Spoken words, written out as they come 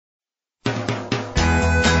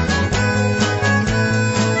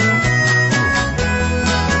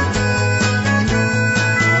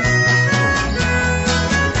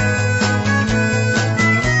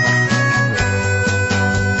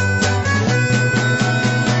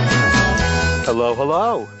Hello,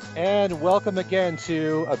 hello, and welcome again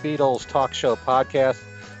to a Beatles talk show podcast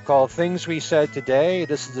called Things We Said Today.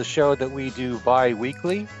 This is a show that we do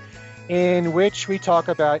bi-weekly in which we talk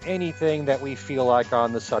about anything that we feel like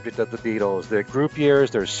on the subject of the Beatles, their group years,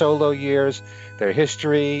 their solo years, their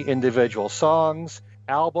history, individual songs,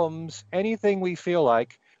 albums, anything we feel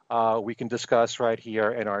like we can discuss right here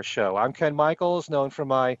in our show. I'm Ken Michaels, known for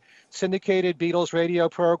my syndicated Beatles radio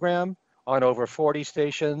program on over 40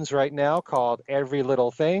 stations right now called Every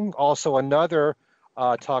Little Thing. Also another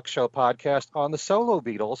talk show podcast on the solo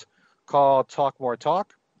Beatles called Talk More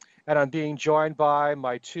Talk. And I'm being joined by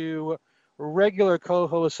my two regular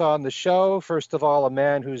co-hosts on the show. First of all, a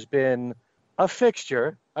man who's been a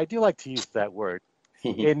fixture, I do like to use that word,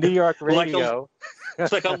 in New York radio.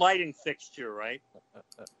 It's like a lighting fixture, right?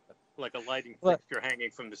 Like a lighting fixture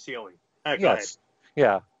hanging from the ceiling. Go ahead.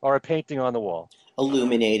 Yeah, or a painting on the wall.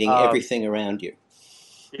 Illuminating everything around you.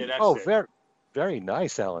 Yeah, that's very, very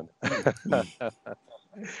nice, Allan.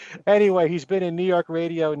 Anyway, he's been in New York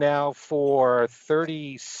radio now for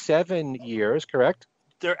 37 years, correct?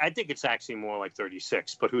 I think it's actually more like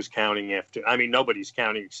 36, but who's counting after? I mean, nobody's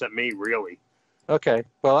counting except me, really. Okay,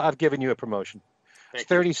 well, I've given you a promotion. Thank It's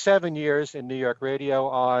 37 years in New York radio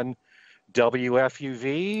on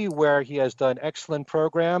WFUV, where he has done excellent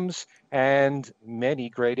programs and many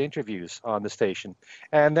great interviews on the station.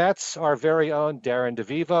 And that's our very own Darren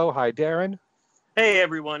DeVivo. Hi, Darren. Hey,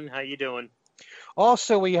 everyone. How you doing?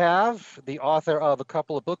 Also, we have the author of a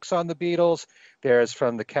couple of books on the Beatles. There's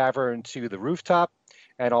From the Cavern to the Rooftop,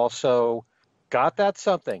 and also Got That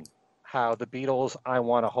Something, How the Beatles, I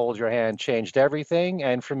Want to Hold Your Hand Changed Everything,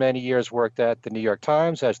 and for many years worked at the New York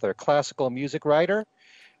Times as their classical music writer.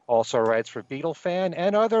 Also writes for Beatle Fan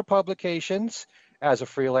and other publications as a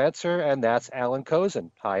freelancer, and that's Allan Kozinn.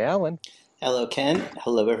 Hi, Allan. Hello, Ken.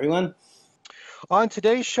 Hello, everyone. On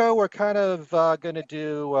today's show, we're kind of going to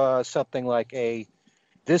do something like a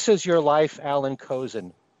This Is Your Life, Allan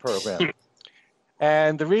Kozinn program.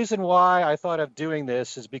 And the reason why I thought of doing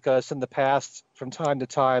this is because in the past, from time to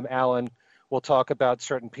time, Allan will talk about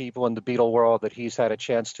certain people in the Beatle world that he's had a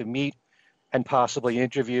chance to meet and possibly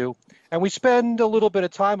interview. And we spend a little bit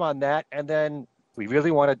of time on that, and then we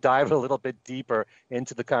really want to dive a little bit deeper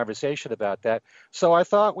into the conversation about that. So I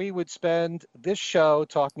thought we would spend this show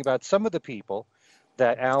talking about some of the people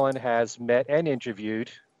that Allan has met and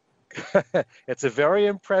interviewed. It's a very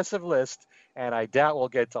impressive list, and I doubt we'll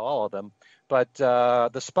get to all of them. But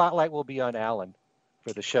the spotlight will be on Allan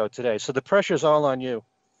for the show today. So the pressure's all on you.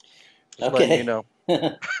 Just letting you know.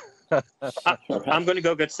 I'm going to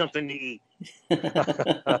go get something to eat.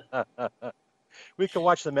 We can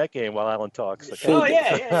watch the Met game while Allan talks.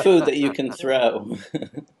 Okay? Food, food that you can throw.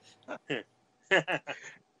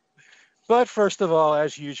 But first of all,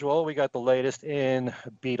 as usual, we got the latest in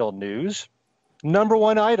Beatle news. Number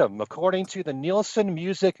one item, according to the Nielsen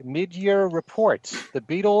Music Mid-Year Report, the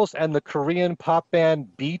Beatles and the Korean pop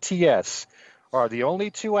band BTS are the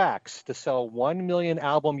only two acts to sell 1 million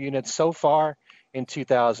album units so far in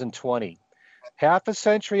 2020. Half a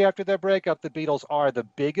century after their breakup, the Beatles are the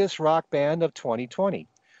biggest rock band of 2020,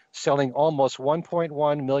 selling almost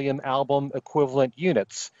 1.1 million album equivalent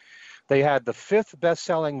units. They had the fifth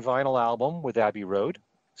best-selling vinyl album with Abbey Road,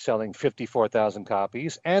 selling 54,000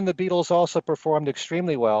 copies, and the Beatles also performed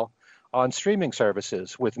extremely well on streaming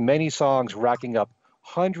services, with many songs racking up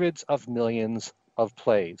hundreds of millions of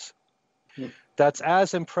plays. That's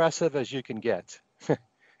as impressive as you can get.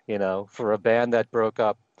 For a band that broke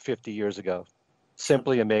up 50 years ago.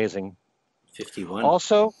 Simply amazing. 51.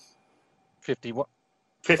 Also, 51.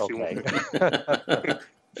 51. Okay.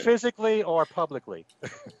 Physically or publicly.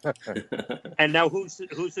 And now who's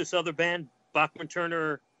this other band? Bachman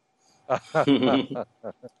Turner?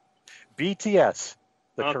 BTS,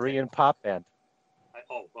 the Okay. Korean pop band.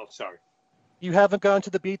 Sorry. You haven't gone to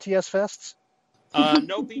the BTS fests?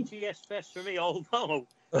 No BTS fest for me, although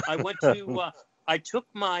I went to... I took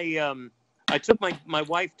my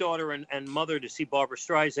wife, daughter, and mother to see Barbra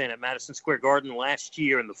Streisand at Madison Square Garden last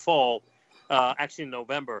year in the fall, actually in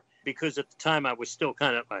November, because at the time I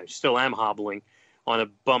still am hobbling on a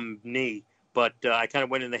bum knee, but I kind of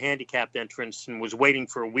went in the handicapped entrance and was waiting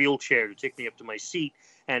for a wheelchair to take me up to my seat.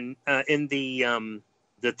 And in the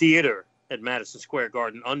theater at Madison Square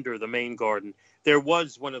Garden, under the main garden, there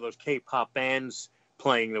was one of those K-pop bands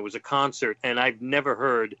playing. There was a concert, and I've never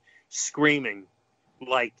heard screaming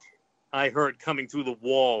like I heard coming through the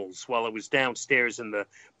walls while I was downstairs in the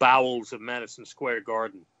bowels of Madison Square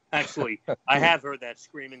Garden. Actually, I have heard that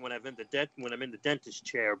screaming when I'm in the dentist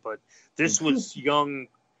chair, but this was young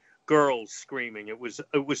girls screaming. It was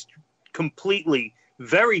completely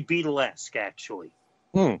very Beatlesque, actually.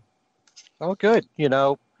 Oh, good.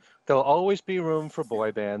 There'll always be room for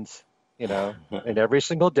boy bands, in every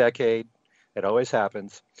single decade. It always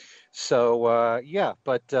happens. So, yeah,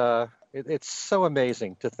 but it's so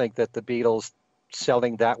amazing to think that the Beatles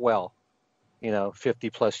selling that well, 50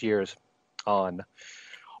 plus years on.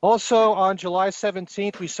 Also, on July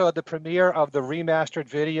 17th, we saw the premiere of the remastered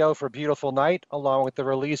video for Beautiful Night, along with the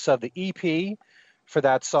release of the EP for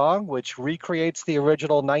that song, which recreates the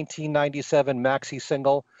original 1997 maxi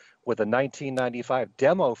single with a 1995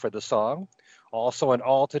 demo for the song. Also, an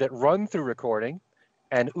alternate run-through recording,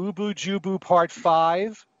 and Ubu Jubu Part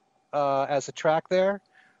 5 as a track there,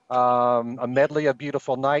 a medley of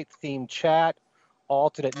Beautiful Night themed chat,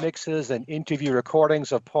 alternate mixes and interview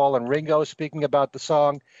recordings of Paul and Ringo speaking about the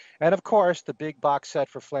song. And of course, the big box set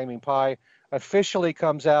for Flaming Pie officially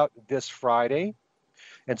comes out this Friday.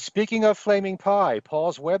 And speaking of Flaming Pie,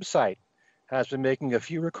 Paul's website has been making a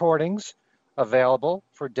few recordings available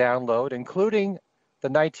for download, including the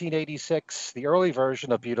 1986, the early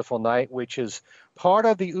version of Beautiful Night, which is part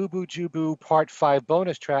of the Ubu Jubu Part 5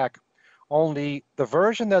 bonus track. Only the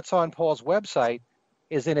version that's on Paul's website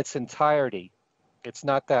is in its entirety. It's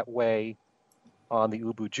not that way on the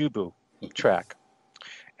Ubu Jubu track.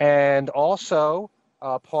 And also,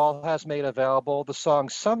 Paul has made available the song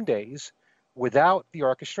Some Days without the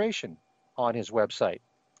orchestration on his website.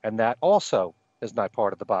 And that also is not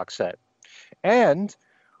part of the box set. And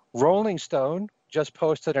Rolling Stone just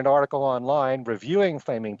posted an article online reviewing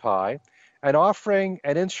Flaming Pie and offering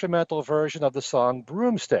an instrumental version of the song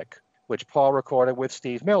Broomstick, which Paul recorded with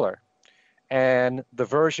Steve Miller. And the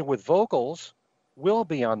version with vocals will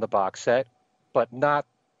be on the box set, but not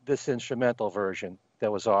this instrumental version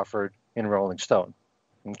that was offered in Rolling Stone.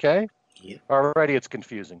 Okay? Yeah. Already it's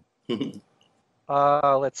confusing.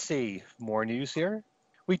 Let's see. More news here.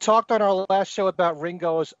 We talked on our last show about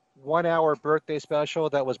Ringo's 1-hour birthday special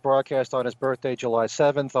that was broadcast on his birthday, July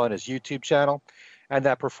 7th, on his YouTube channel, and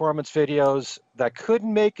that performance videos that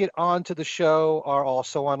couldn't make it onto the show are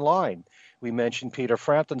also online. We mentioned Peter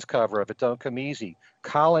Frampton's cover of It Don't Come Easy.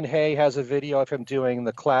 Colin Hay has a video of him doing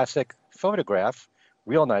the classic Photograph,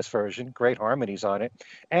 real nice version, great harmonies on it.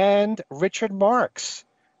 And Richard Marx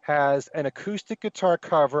has an acoustic guitar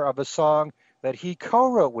cover of a song that he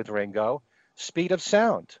co-wrote with Ringo, Speed of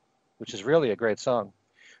Sound, which is really a great song.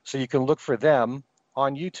 So you can look for them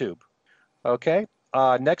on YouTube. Okay,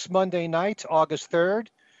 next Monday night, August 3rd,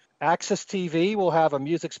 Access TV will have a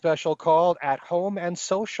music special called At Home and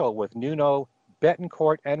Social with Nuno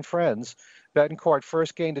Betancourt and friends. Betancourt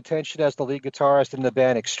first gained attention as the lead guitarist in the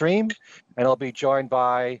band Extreme, and he'll be joined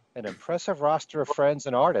by an impressive roster of friends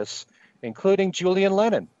and artists, including Julian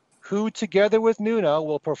Lennon, who together with Nuno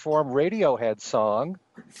will perform Radiohead's song,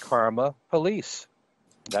 Karma Police.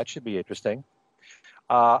 That should be interesting.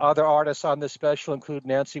 Other artists on this special include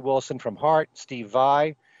Nancy Wilson from Heart, Steve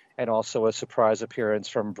Vai, and also a surprise appearance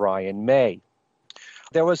from Brian May.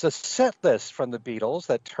 There was a set list from the Beatles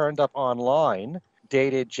that turned up online,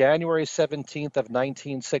 dated January 17th of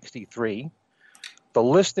 1963. The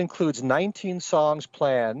list includes 19 songs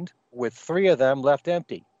planned, with 3 of them left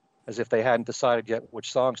empty, as if they hadn't decided yet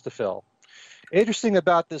which songs to fill. Interesting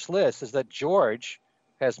about this list is that George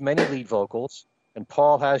has many lead vocals, and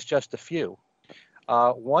Paul has just a few.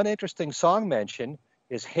 One interesting song mention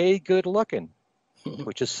is Hey Good Lookin',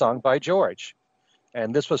 which is sung by George.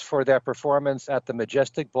 And this was for their performance at the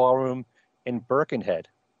Majestic Ballroom in Birkenhead.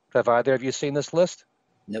 Have either of you seen this list?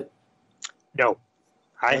 Nope. No,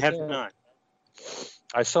 I Okay. have not.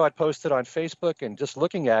 I saw it posted on Facebook, and just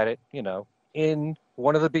looking at it, in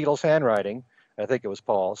one of the Beatles' handwriting, I think it was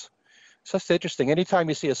Paul's. It's just interesting. Anytime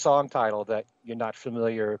you see a song title that you're not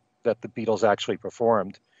familiar that the Beatles actually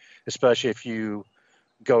performed, especially if you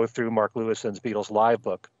go through Mark Lewison's Beatles Live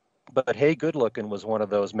book. But Hey Good Lookin' was one of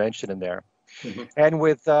those mentioned in there. Mm-hmm. And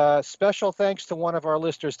with special thanks to one of our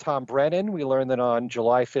listeners, Tom Brennan, we learned that on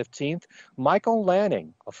July 15th, Michael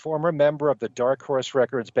Lanning, a former member of the Dark Horse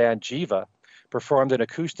Records band Jiva, performed an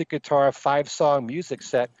acoustic guitar 5-song music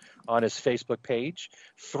set on his Facebook page.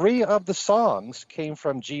 3 of the songs came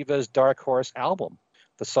from Jiva's Dark Horse album.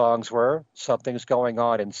 The songs were Something's Going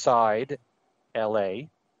On Inside, L.A.,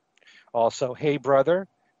 also Hey Brother,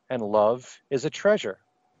 and Love is a Treasure.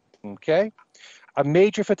 Okay? A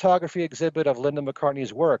major photography exhibit of Linda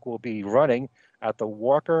McCartney's work will be running at the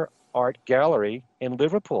Walker Art Gallery in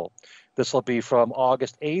Liverpool. This will be from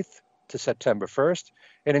August 8th to September 1st.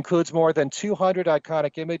 It includes more than 200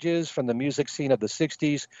 iconic images from the music scene of the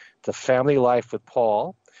 60s to family life with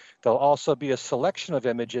Paul. There'll also be a selection of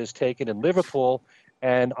images taken in Liverpool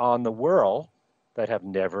and on the Wirral that have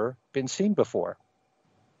never been seen before.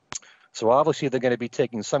 So obviously they're going to be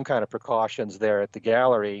taking some kind of precautions there at the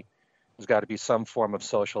gallery There's got to be some form of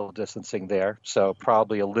social distancing there, so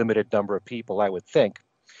probably a limited number of people, I would think.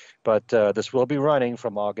 But this will be running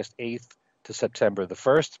from August 8th to September the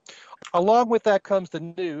 1st. Along with that comes the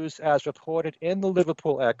news, as reported in the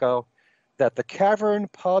Liverpool Echo, that the Cavern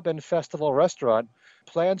Pub and Festival restaurant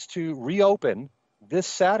plans to reopen this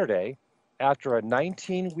Saturday after a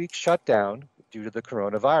 19-week shutdown due to the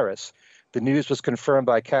coronavirus. The news was confirmed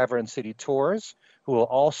by Cavern City Tours, who will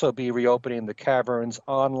also be reopening the Cavern's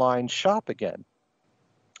online shop again.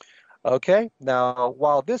 Okay, now,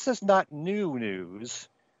 while this is not new news,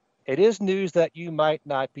 it is news that you might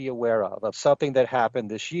not be aware of something that happened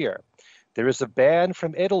this year. There is a band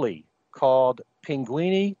from Italy called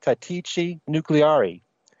Pinguini Tattici Nucleari,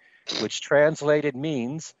 which translated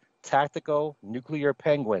means tactical nuclear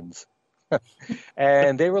penguins.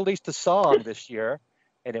 And they released a song this year,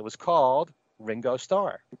 and it was called Ringo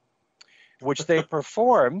Starr, which they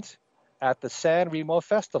performed at the San Remo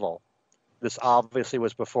Festival. This obviously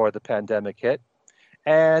was before the pandemic hit.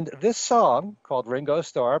 And this song, called Ringo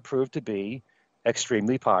Starr, proved to be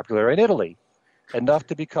extremely popular in Italy, enough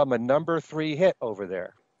to become a #3 hit over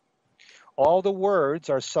there. All the words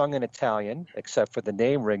are sung in Italian, except for the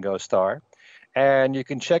name Ringo Starr. And you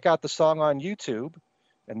can check out the song on YouTube,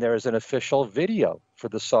 and there is an official video for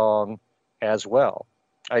the song as well.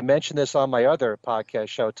 I mentioned this on my other podcast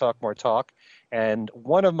show, Talk More Talk, and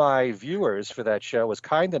one of my viewers for that show was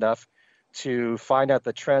kind enough to find out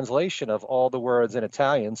the translation of all the words in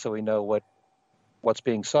Italian so we know what's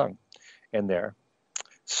being sung in there.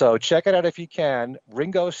 So check it out if you can.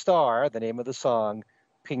 Ringo Starr, the name of the song,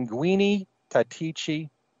 Pinguini Tattici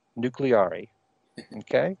Nucleari.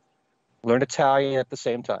 Okay? Learn Italian at the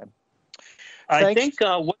same time. I think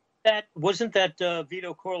wasn't that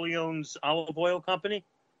Vito Corleone's olive oil company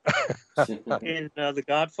in The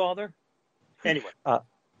Godfather? Anyway.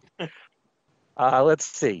 Let's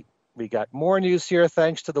see. We got more news here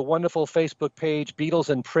thanks to the wonderful Facebook page Beatles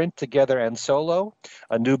in Print, Together and Solo.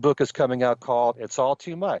 A new book is coming out called It's All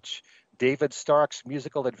Too Much, David Stark's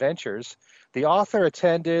Musical Adventures. The author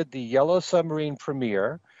attended the Yellow Submarine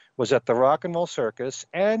premiere, was at the Rock and Roll Circus,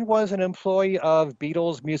 and was an employee of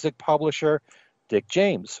Beatles music publisher Dick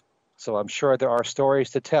James. So I'm sure there are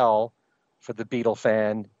stories to tell for the Beatle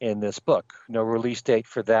fan in this book. No release date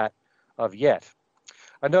for that of yet.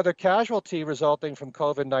 Another casualty resulting from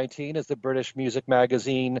COVID-19 is the British music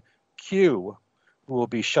magazine Q, who will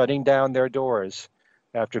be shutting down their doors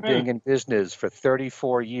after being in business for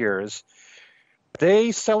 34 years.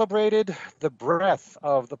 They celebrated the breadth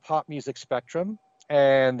of the pop music spectrum,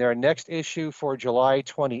 and their next issue for July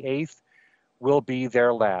 28th will be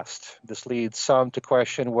their last. This leads some to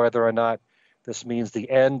question whether or not this means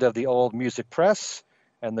the end of the old music press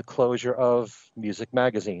and the closure of music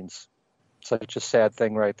magazines. Such a sad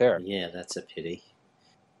thing right there. Yeah, that's a pity.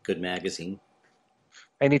 Good magazine.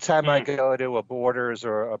 Anytime I go to a Borders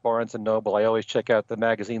or a Barnes & Noble, I always check out the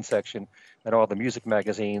magazine section and all the music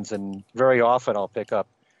magazines, and very often I'll pick up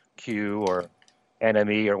Q or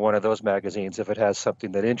NME or one of those magazines if it has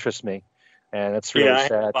something that interests me, and it's really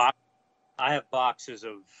sad. I have boxes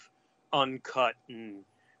of Uncut and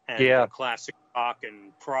classic rock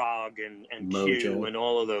and prog and Q and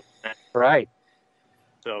all of those. Right.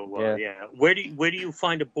 So where do you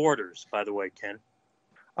find a Borders, by the way, Ken?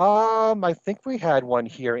 I think we had one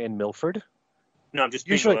here in Milford. No, I'm just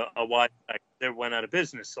being a wide. They went out of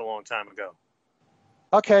business a long time ago.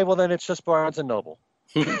 Okay, well then it's just Barnes and Noble.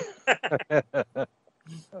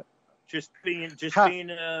 just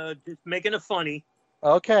making a funny.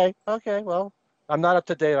 Okay. Well, I'm not up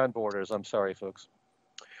to date on Borders. I'm sorry, folks.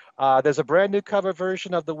 There's a brand new cover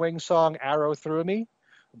version of the Wings song "Arrow Through Me"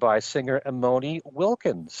 by singer Emoni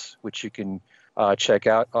Wilkins, which you can check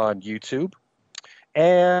out on YouTube.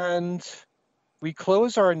 And we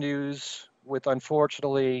close our news with,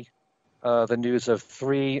 unfortunately, the news of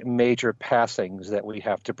 3 major passings that we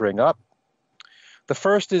have to bring up. The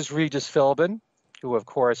first is Regis Philbin, who, of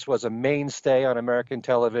course, was a mainstay on American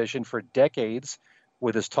television for decades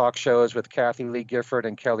with his talk shows with Kathy Lee Gifford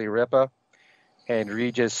and Kelly Ripa. And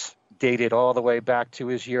Regis dated all the way back to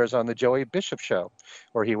his years on the Joey Bishop Show,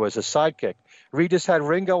 where he was a sidekick. Regis had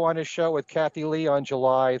Ringo on his show with Kathy Lee on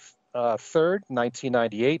July 3rd,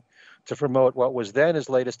 1998, to promote what was then his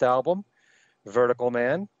latest album, Vertical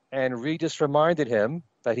Man. And Regis reminded him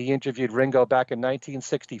that he interviewed Ringo back in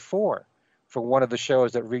 1964 for one of the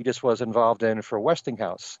shows that Regis was involved in for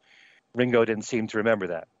Westinghouse. Ringo didn't seem to remember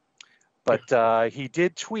that. But he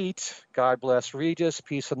did tweet, "God bless Regis,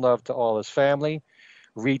 peace and love to all his family."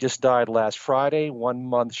 Regis died last Friday, 1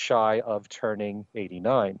 month shy of turning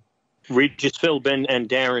 89. Regis Philbin and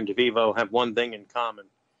Darren DeVivo have one thing in common.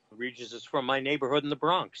 Regis is from my neighborhood in the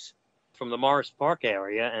Bronx. from the Morris Park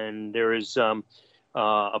area, and there is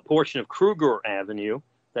a portion of Kruger Avenue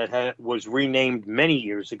that was renamed many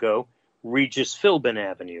years ago Regis Philbin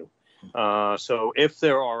Avenue. So if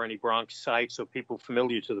there are any Bronx sites, so people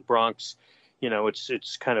familiar to the Bronx,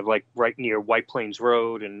 it's kind of like right near White Plains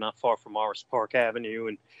Road and not far from Morris Park Avenue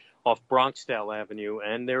and off Bronxdale Avenue.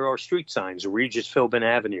 And there are street signs, Regis Philbin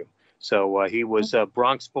Avenue. So he was a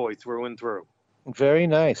Bronx boy through and through. Very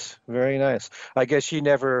nice. Very nice. I guess you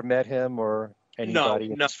never met him or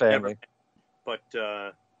anybody in his family. Never,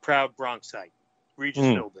 but proud Bronxite, Regis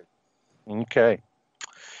Philbin. Okay.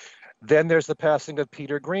 Then there's the passing of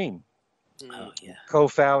Peter Green,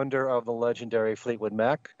 co-founder of the legendary Fleetwood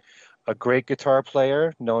Mac, a great guitar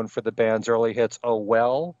player known for the band's early hits "Oh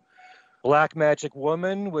Well," "Black Magic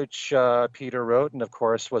Woman," which Peter wrote and, of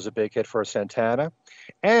course, was a big hit for Santana.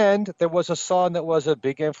 And there was a song that was a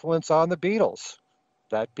big influence on the Beatles,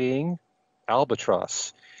 that being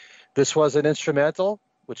Albatross. This was an instrumental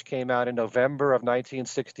which came out in November of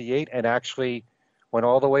 1968 and actually went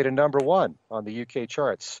all the way to #1 on the UK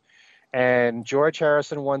charts. And George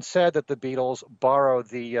Harrison once said that the Beatles borrowed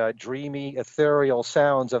the dreamy, ethereal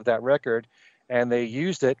sounds of that record, and they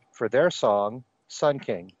used it for their song, Sun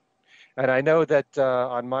King. And I know that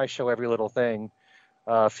on my show, Every Little Thing,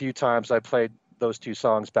 a few times I played those two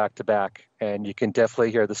songs back to back, and you can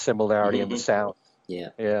definitely hear the similarity in the sound. Yeah.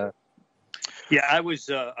 Yeah, I was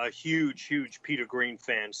a huge Peter Green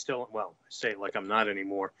fan still. Well, I say it like I'm not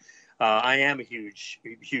anymore. I am a huge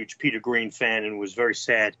Peter Green fan and was very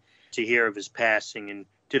sad to hear of his passing, and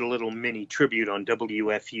did a little mini tribute on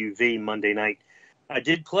WFUV Monday night. I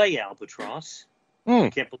did play Albatross. I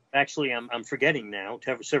can't believe, actually, I'm forgetting now,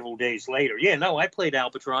 several days later. Yeah, no, I played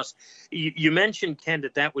Albatross. You mentioned, Ken,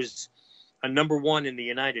 that was a #1 in the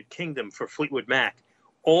United Kingdom for Fleetwood Mac.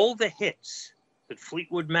 All the hits that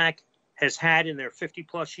Fleetwood Mac has had in their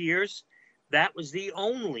 50-plus years, that was the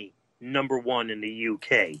only #1 in the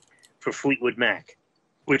UK for Fleetwood Mac,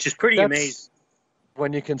 which is pretty amazing.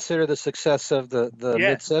 When you consider the success of the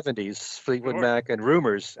mid-'70s Fleetwood Mac and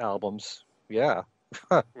Rumours albums,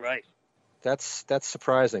 Right. That's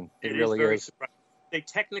surprising. It really is. Surprising. They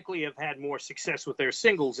technically have had more success with their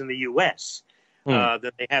singles in the U.S. Than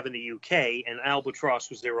they have in the U.K., and Albatross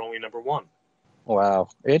was their only #1. Wow.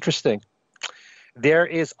 Interesting. There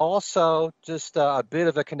is also just a bit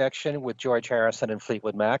of a connection with George Harrison and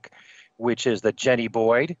Fleetwood Mac, which is that Jenny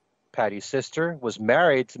Boyd, Patty's sister, was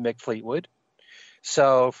married to Mick Fleetwood.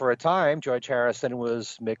 So for a time, George Harrison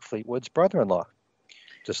was Mick Fleetwood's brother-in-law,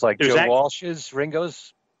 just like Joe Walsh is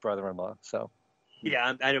Ringo's brother-in-law. So,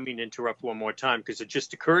 yeah, I don't mean to interrupt one more time because it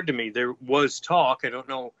just occurred to me there was talk. I don't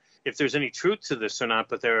know if there's any truth to this or not,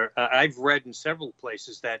 but I've read in several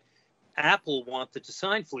places that Apple wanted to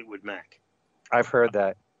sign Fleetwood Mac. I've heard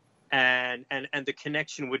that. And the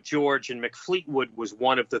connection with George and Mick Fleetwood was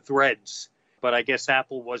one of the threads, but I guess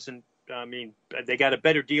Apple wasn't. I mean, they got a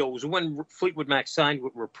better deal. It was when Fleetwood Mac signed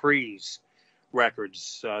with Reprise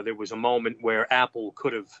Records. There was a moment where Apple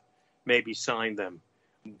could have maybe signed them,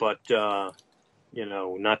 but, not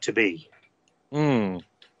to be.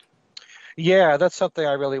 Yeah, that's something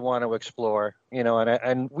I really want to explore,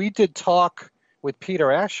 and we did talk with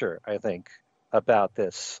Peter Asher, I think, about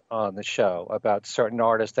this on the show, about certain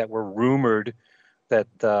artists that were rumored that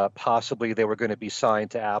possibly they were going to be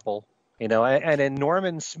signed to Apple. And in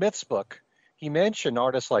Norman Smith's book, he mentioned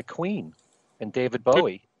artists like Queen and David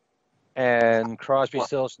Bowie and Crosby,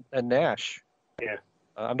 Stills, and Nash. Yeah.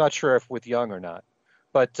 I'm not sure if with Young or not.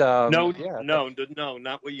 But no,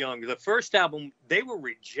 not with Young. The first album, they were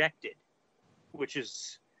rejected, which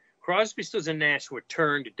is Crosby, Stills, and Nash were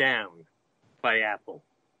turned down by Apple,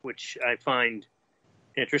 which I find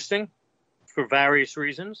interesting for various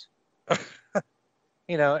reasons.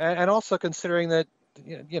 And also considering that,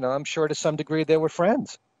 I'm sure to some degree they were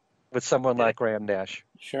friends with someone like Graham Nash.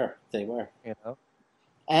 Sure, they were.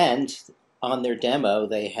 And on their demo,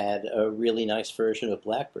 they had a really nice version of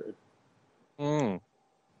Blackbird. So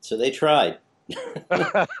they tried.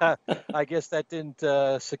 I guess that didn't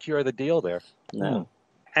secure the deal there. No.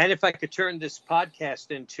 And if I could turn this podcast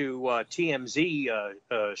into a TMZ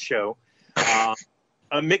show,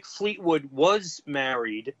 Mick Fleetwood was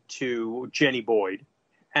married to Jenny Boyd.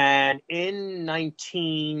 And in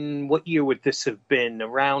what year would this have been?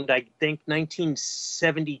 Around, I think,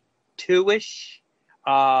 1972-ish.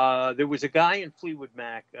 There was a guy in Fleetwood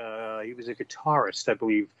Mac. He was a guitarist, I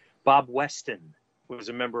believe. Bob Weston was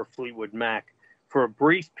a member of Fleetwood Mac for a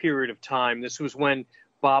brief period of time. This was when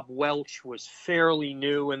Bob Welch was fairly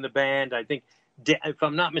new in the band. I think, if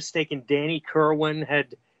I'm not mistaken, Danny Kerwin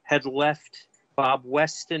had left. Bob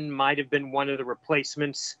Weston might have been one of the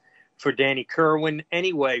replacements for Danny Kirwan.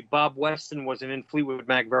 Anyway, Bob Weston wasn't in Fleetwood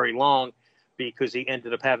Mac very long because he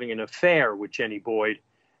ended up having an affair with Jenny Boyd,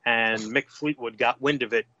 and Mick Fleetwood got wind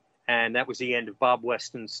of it, and that was the end of Bob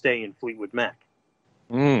Weston's stay in Fleetwood Mac.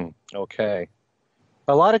 Okay.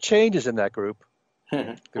 A lot of changes in that group.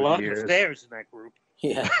 A lot of affairs in that group.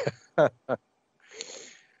 Yeah.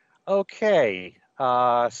 Okay.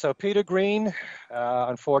 So Peter Green,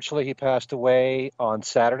 unfortunately, he passed away on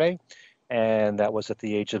Saturday, and that was at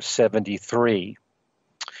the age of 73.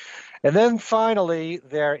 And then finally,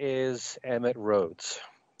 there is Emmett Rhodes.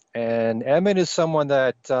 And Emmett is someone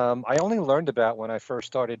that I only learned about when I first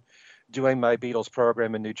started doing my Beatles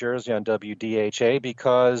program in New Jersey on WDHA,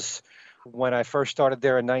 because when I first started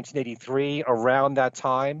there in 1983, around that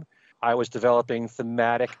time, I was developing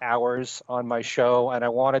thematic hours on my show, and I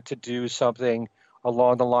wanted to do something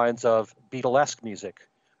along the lines of Beatlesque music,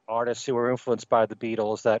 artists who were influenced by the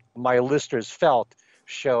Beatles that my listeners felt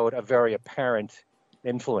showed a very apparent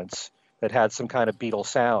influence that had some kind of Beatle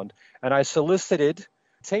sound. And I solicited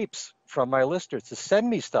tapes from my listeners to send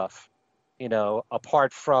me stuff,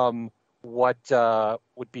 apart from what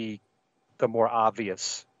would be the more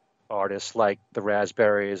obvious artists like the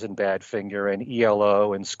Raspberries and Badfinger and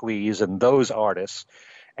ELO and Squeeze and those artists.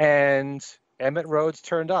 And Emmett Rhodes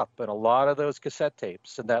turned up in a lot of those cassette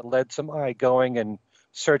tapes, and that led to my going and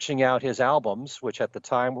searching out his albums, which at the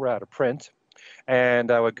time were out of print. And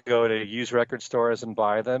I would go to used record stores and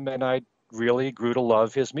buy them, and I really grew to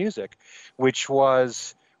love his music, which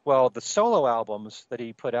was, well, the solo albums that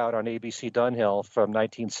he put out on ABC Dunhill from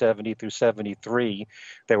 1970 through 73.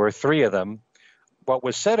 There were 3 of them. What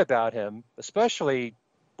was said about him, especially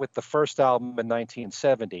with the first album in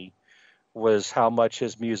 1970, was how much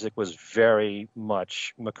his music was very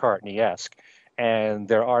much McCartney-esque. And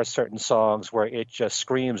there are certain songs where it just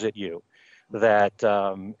screams at you that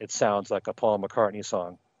it sounds like a Paul McCartney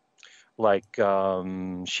song, like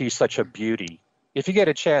She's Such a Beauty. If you get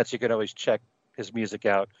a chance, you can always check his music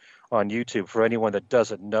out on YouTube for anyone that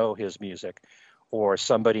doesn't know his music, or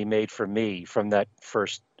Somebody Made for Me from that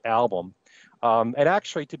first album. And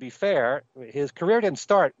actually, to be fair, his career didn't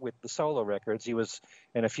start with the solo records. He was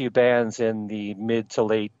in a few bands in the mid to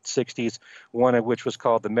late 60s, one of which was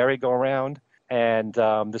called the Merry-Go-Round. And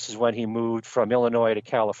this is when he moved from Illinois to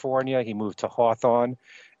California. He moved to Hawthorne,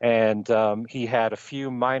 and he had a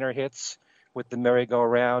few minor hits with the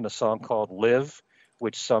Merry-Go-Round, a song called Live,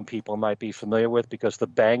 which some people might be familiar with because the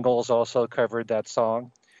Bangles also covered that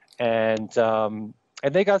song. And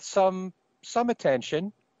they got some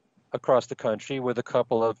attention across the country with a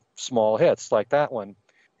couple of small hits like that one.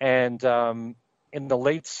 And in the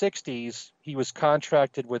late 60s, he was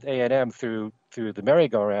contracted with A&M through the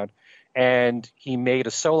Merry-Go-Round, and he made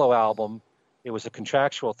a solo album. It was a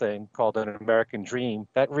contractual thing called An American Dream.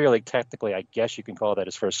 That really, technically, I guess you can call that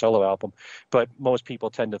his first solo album, but most people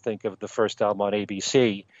tend to think of the first album on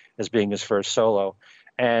ABC as being his first solo.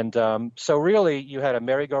 And so really, you had a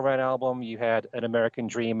Merry-Go-Round album, you had An American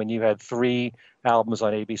Dream, and you had 3 albums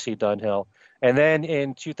on ABC Dunhill. And then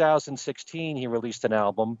in 2016, he released an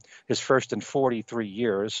album, his first in 43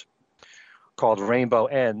 years, called Rainbow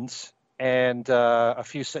Ends, and a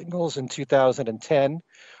few singles in 2010.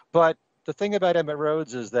 But the thing about Emmett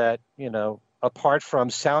Rhodes is that, apart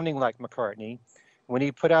from sounding like McCartney, when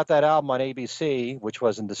he put out that album on ABC, which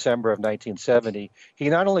was in December of 1970, he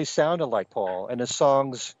not only sounded like Paul, and his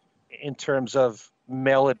songs, in terms of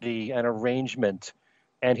melody and arrangement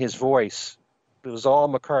and his voice, it was all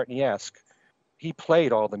McCartney-esque. He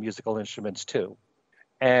played all the musical instruments too.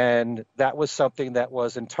 And that was something that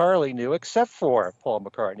was entirely new, except for Paul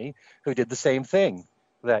McCartney, who did the same thing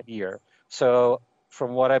that year. So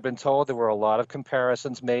from what I've been told, there were a lot of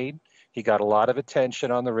comparisons made. He got a lot of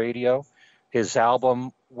attention on the radio. His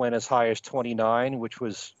album went as high as 29, which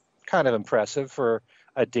was kind of impressive for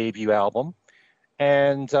a debut album.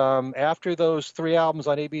 And after those 3 albums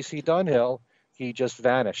on ABC Dunhill, he just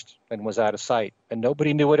vanished and was out of sight. And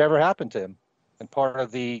nobody knew what ever happened to him. And part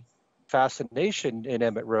of the fascination in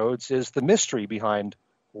Emmett Rhodes is the mystery behind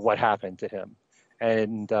what happened to him.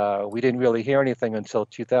 And we didn't really hear anything until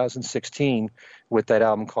 2016 with that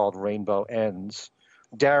album called Rainbow Ends.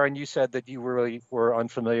 Darren, you said that you really were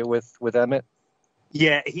unfamiliar with Emmett?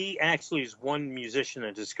 Yeah, he actually is one musician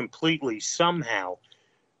that has completely somehow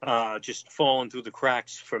just fallen through the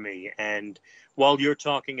cracks for me. And while you're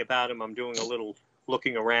talking about him, I'm doing a little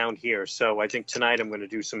looking around here. So I think tonight I'm going to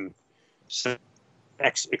do some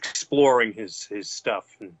exploring his stuff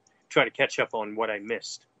and try to catch up on what I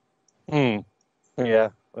missed. Yeah.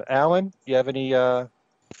 Allan, do you have any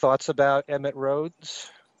thoughts about Emmett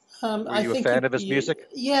Rhodes? Were you a fan of his music?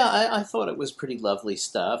 Yeah, I thought it was pretty lovely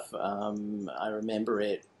stuff. I remember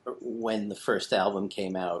it when the first album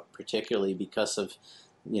came out, particularly because of,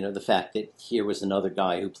 the fact that here was another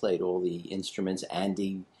guy who played all the instruments.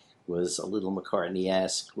 Andy was a little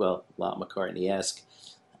McCartney-esque, well, a lot McCartney-esque.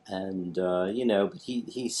 And, but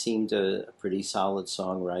he seemed a pretty solid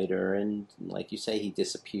songwriter. And like you say, he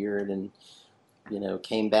disappeared and,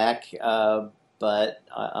 came back. But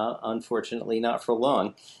unfortunately not for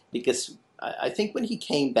long, because I think when he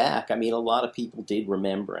came back, a lot of people did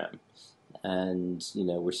remember him. And,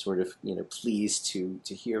 we're sort of, pleased to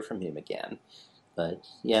hear from him again. But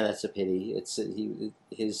yeah, that's a pity.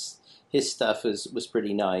 His stuff was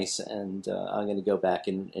pretty nice, and I'm going to go back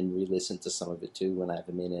and re-listen to some of it too when I have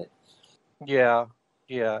a minute. Yeah.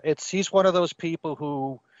 He's one of those people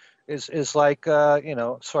who is like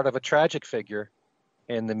sort of a tragic figure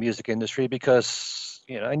in the music industry because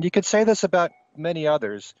and you could say this about many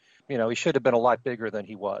others. He should have been a lot bigger than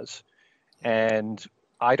he was, and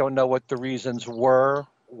I don't know what the reasons were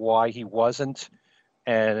why he wasn't.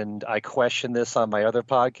 And I questioned this on my other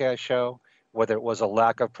podcast show, whether it was a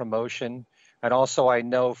lack of promotion. And also, I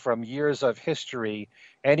know from years of history,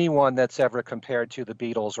 anyone that's ever compared to the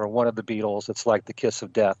Beatles or one of the Beatles, it's like the kiss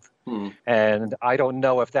of death. And I don't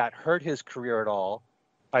know if that hurt his career at all.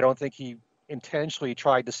 I don't think he intentionally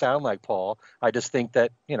tried to sound like Paul. I just think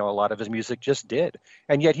that, a lot of his music just did.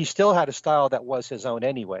 And yet he still had a style that was his own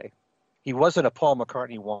anyway. He wasn't a Paul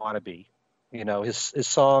McCartney wannabe. His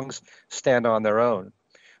songs stand on their own,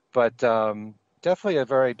 but definitely a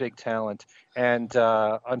very big talent. And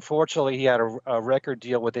unfortunately, he had a record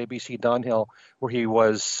deal with ABC Dunhill where he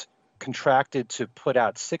was contracted to put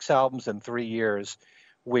out 6 albums in 3 years,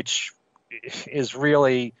 which is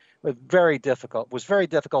really very difficult. Was very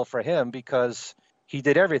difficult for him because he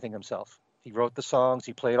did everything himself. He wrote the songs,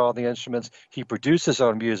 he played all the instruments, he produced his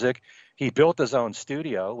own music, he built his own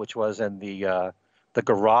studio, which was in the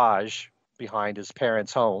garage behind his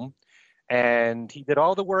parents' home, and he did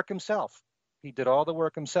all the work himself.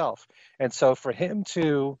 And so for him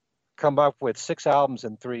to come up with 6 albums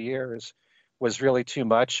in 3 years was really too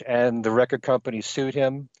much, and the record company sued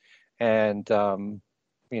him, and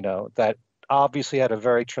that obviously had a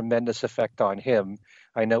very tremendous effect on him.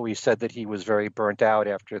 I know he said that he was very burnt out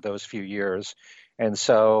after those few years, and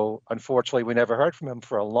so unfortunately we never heard from him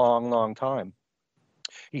for a long, long time.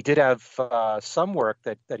 He did have some work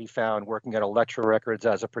that he found working at Elektra Records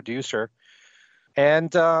as a producer.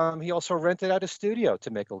 And he also rented out a studio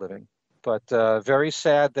to make a living. But very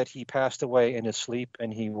sad that he passed away in his sleep,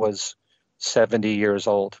 and he was 70 years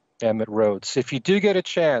old, Emmett Rhodes. If you do get a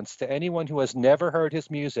chance, to anyone who has never heard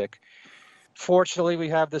his music, fortunately we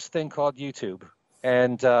have this thing called YouTube.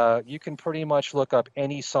 And you can pretty much look up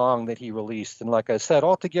any song that he released. And like I said,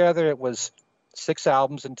 altogether it was 6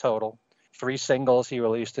 albums in total. 3 singles he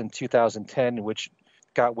released in 2010, which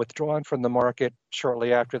got withdrawn from the market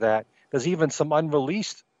shortly after that. There's even some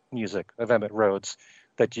unreleased music of Emmett Rhodes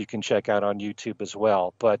that you can check out on YouTube as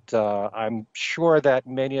well. But I'm sure that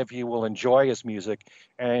many of you will enjoy his music,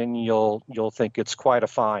 and you'll think it's quite a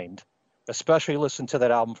find. Especially listen to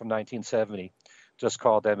that album from 1970, just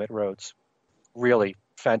called Emmett Rhodes. Really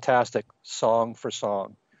fantastic, song for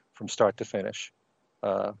song, from start to finish.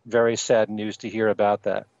 Very sad news to hear about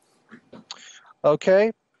that.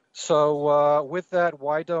 Okay, so with that,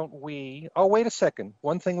 why don't we... Oh, wait a second.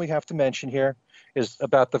 One thing we have to mention here is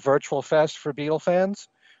about the virtual fest for Beatle fans,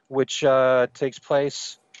 which takes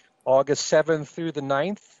place August 7th through the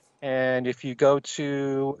 9th. And if you go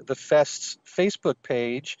to the Fest's Facebook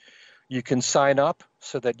page, you can sign up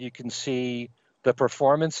so that you can see the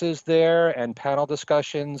performances there and panel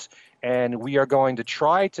discussions. And we are going to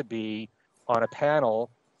try to be on a panel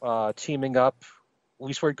teaming up, at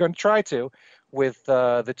least we're going to try to, with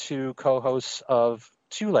the 2 co-hosts of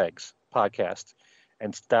Two Legs podcast.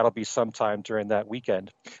 And that'll be sometime during that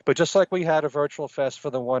weekend. But just like we had a virtual fest for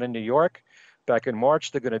the one in New York back in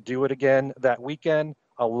March, they're going to do it again that weekend.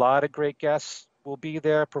 A lot of great guests will be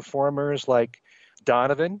there. Performers like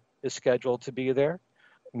Donovan is scheduled to be there.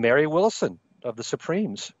 Mary Wilson of the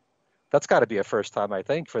Supremes. That's got to be a first time, I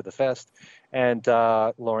think, for the fest. And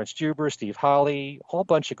Lawrence Juber, Steve Holley, a whole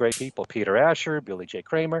bunch of great people. Peter Asher, Billy J.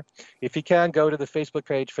 Kramer. If you can, go to the Facebook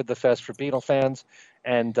page for the Fest for Beatle fans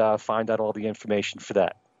and find out all the information for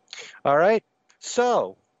that. All right.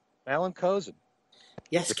 So, Allan Kozinn.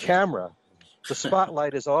 Yes. The camera. The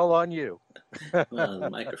spotlight is all on you. Well, the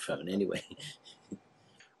microphone, anyway.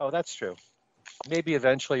 Oh, that's true. Maybe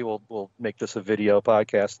eventually we'll make this a video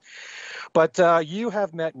podcast. But you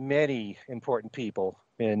have met many important people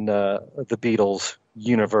in the Beatles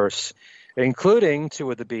universe, including 2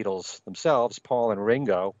 of the Beatles themselves, Paul and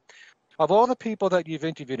Ringo. Of all the people that you've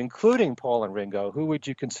interviewed, including Paul and Ringo, who would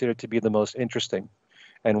you consider to be the most interesting?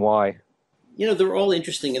 and why? They're all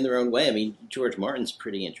interesting in their own way. I mean, George Martin's a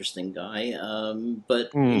pretty interesting guy.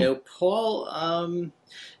 But, Mm. Paul,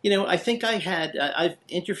 I think I've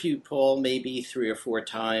interviewed Paul maybe 3 or 4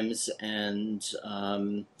 times, and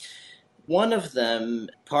one of them,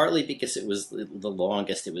 partly because it was the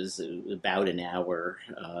longest, it was about an hour,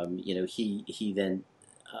 he then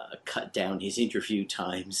cut down his interview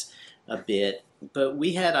times a bit. But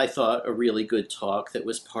we had, I thought, a really good talk that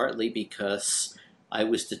was partly because I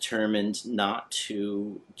was determined not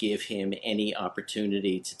to give him any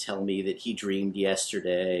opportunity to tell me that he dreamed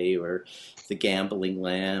yesterday or the Gambling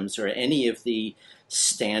Lambs or any of the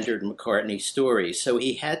standard McCartney stories. So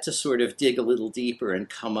he had to sort of dig a little deeper and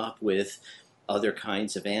come up with other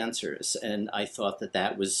kinds of answers. And I thought that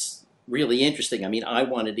that was really interesting. I mean, I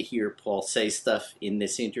wanted to hear Paul say stuff in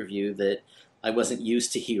this interview that I wasn't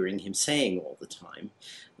used to hearing him saying all the time.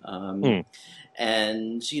 Mm.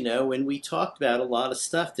 And, when we talked about a lot of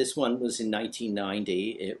stuff, this one was in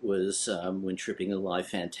 1990. It was when Tripping Alive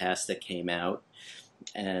Fantastic came out.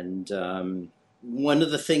 And one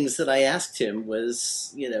of the things that I asked him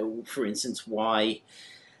was, for instance, why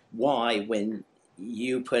when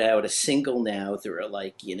you put out a single now, there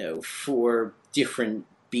are 4 different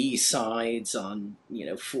B-sides on,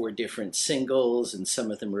 4 different singles, and some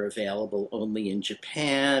of them are available only in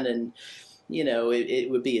Japan. And, it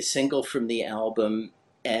would be a single from the album,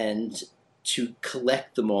 and to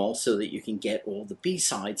collect them all so that you can get all the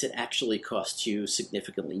B-sides, it actually costs you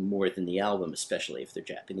significantly more than the album, especially if they're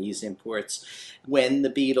Japanese imports. When the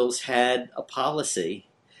Beatles had a policy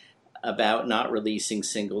about not releasing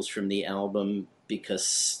singles from the album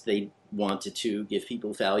because they wanted to give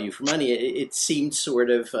people value for money, it seemed sort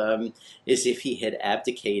of as if he had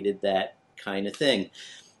abdicated that kind of thing.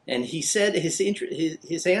 And he said his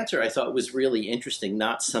answer, I thought, was really interesting,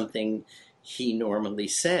 not something he normally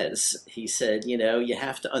says. He said, you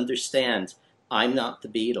have to understand, I'm not the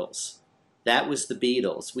Beatles. That was the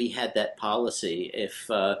Beatles. We had that policy. If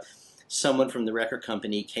someone from the record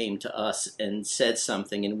company came to us and said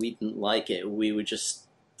something and we didn't like it, we would just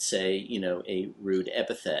say, a rude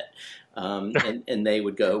epithet, and they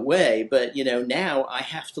would go away. But, now I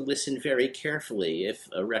have to listen very carefully. If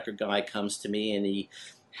a record guy comes to me and he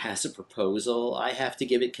has a proposal, I have to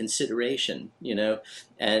give it consideration,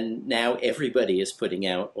 and now everybody is putting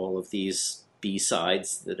out all of these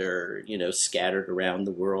B-sides that are, scattered around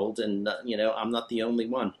the world, and, I'm not the only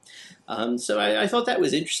one. So I thought that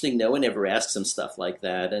was interesting. No one ever asks him stuff like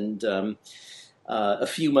that. And a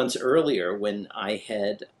few months earlier, when I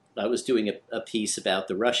was doing a piece about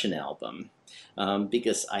the Russian album,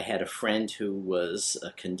 because I had a friend who was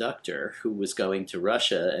a conductor who was going to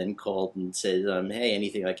Russia and called and said, hey,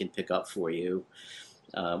 anything I can pick up for you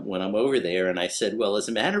when I'm over there? And I said, well, as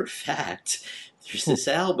a matter of fact, there's this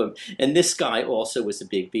album. And this guy also was a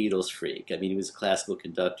big Beatles freak. I mean, he was a classical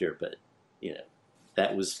conductor, but,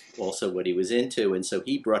 that was also what he was into. And so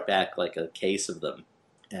he brought back like a case of them.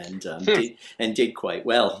 And did quite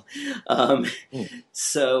well.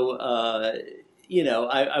 So,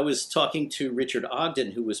 I was talking to Richard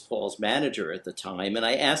Ogden, who was Paul's manager at the time, and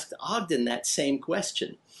I asked Ogden that same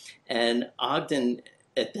question. And Ogden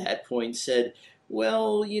at that point said,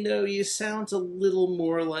 well, you sound a little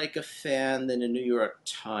more like a fan than a New York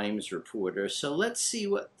Times reporter, so let's see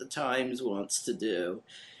what the Times wants to do.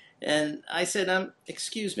 And I said,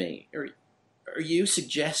 excuse me, are you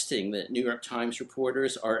suggesting that New York Times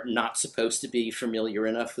reporters are not supposed to be familiar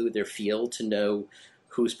enough with their field to know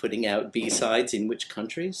who's putting out B-sides in which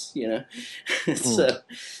countries? So,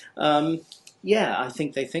 I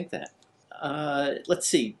think they think that. Let's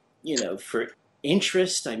see, for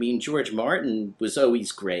interest, I mean, George Martin was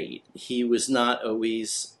always great. He was not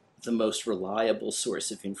always the most reliable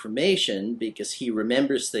source of information because he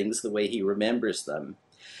remembers things the way he remembers them.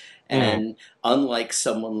 And unlike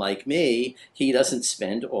someone like me, he doesn't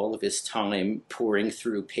spend all of his time pouring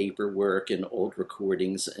through paperwork and old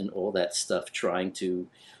recordings and all that stuff trying to,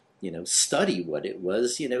 study what it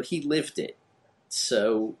was. He lived it.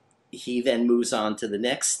 So he then moves on to the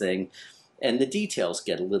next thing, and the details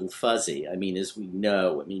get a little fuzzy. I mean, as we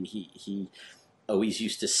know, he always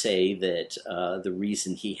used to say that the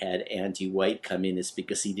reason he had Andy White come in is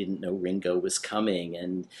because he didn't know Ringo was coming,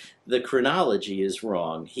 and the chronology is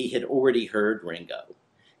wrong. He had already heard Ringo.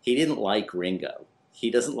 He didn't like Ringo.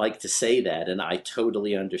 He doesn't like to say that, and I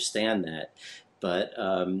totally understand that. But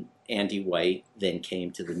Andy White then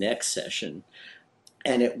came to the next session.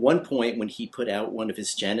 And at one point, when he put out one of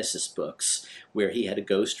his Genesis books, where he had a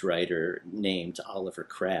ghostwriter named Oliver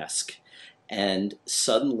Crask, and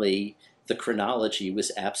suddenly the chronology was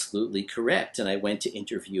absolutely correct. And I went to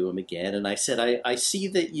interview him again, and I said, I see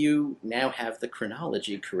that you now have the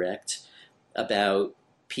chronology correct about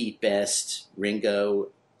Pete Best, Ringo,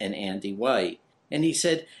 and Andy White. And he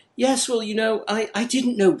said, yes, well, I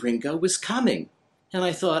didn't know Ringo was coming. And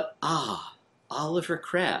I thought, Oliver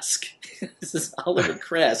Krask. This is Oliver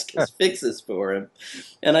Krask has fixes for him.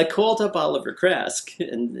 And I called up Oliver Krask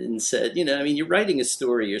and said, you're writing a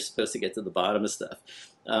story, you're supposed to get to the bottom of stuff.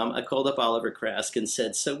 I called up Oliver Krask and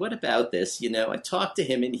said, so what about this? I talked to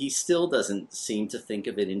him, and he still doesn't seem to think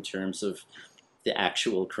of it in terms of the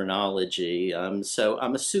actual chronology. So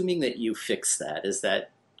I'm assuming that you fixed that. Is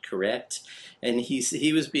that correct? And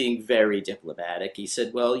he was being very diplomatic. He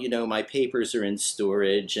said, well, my papers are in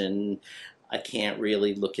storage, and I can't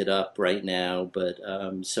really look it up right now, but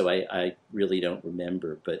so I really don't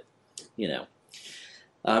remember. But,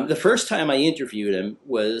 the first time I interviewed him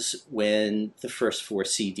was when the first 4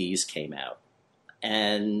 CDs came out.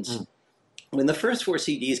 And when the first 4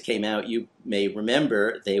 CDs came out, you may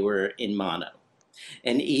remember they were in mono.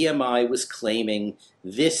 And EMI was claiming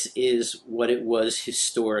this is what it was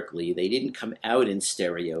historically. They didn't come out in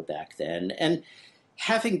stereo back then. And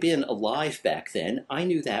having been alive back then, I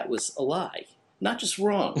knew that was a lie. Not just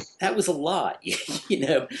wrong, that was a lie,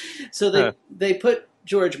 So they put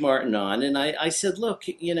George Martin on, and I said, look,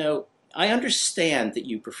 I understand that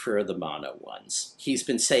you prefer the mono ones. He's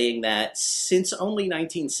been saying that since only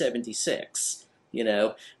 1976,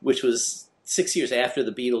 which was 6 years after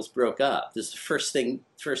the Beatles broke up. This is the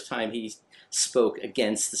first time he spoke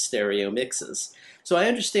against the stereo mixes. So I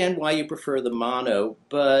understand why you prefer the mono,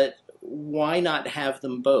 but why not have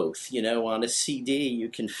them both? On a CD, you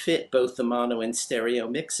can fit both the mono and stereo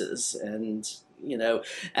mixes. And,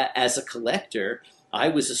 as a collector, I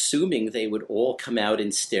was assuming they would all come out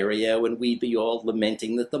in stereo and we'd be all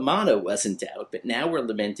lamenting that the mono wasn't out. But now we're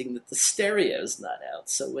lamenting that the stereo's not out.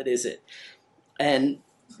 So what is it? And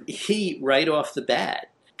he, right off the bat,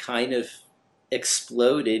 kind of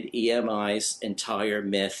exploded EMI's entire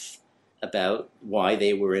myth about why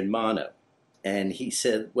they were in mono. And he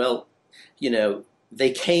said, well,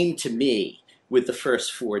 they came to me with the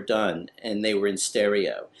first 4 done, and they were in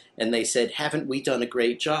stereo. And they said, haven't we done a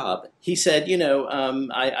great job? He said,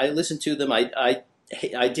 I listened to them. I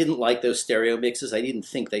didn't like those stereo mixes. I didn't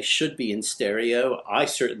think they should be in stereo. I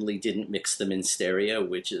certainly didn't mix them in stereo,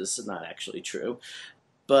 which is not actually true.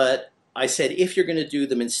 But I said, if you're going to do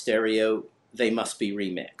them in stereo, they must be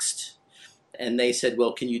remixed. And they said,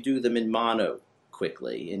 well, can you do them in mono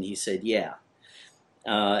quickly? And he said, yeah.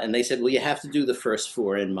 And they said, well, you have to do the first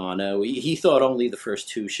 4 in mono. He thought only the first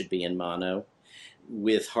 2 should be in mono.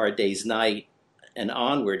 With Hard Day's Night and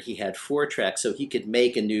onward, he had 4 tracks, so he could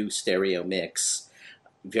make a new stereo mix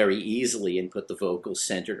very easily and put the vocals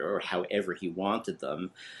centered or however he wanted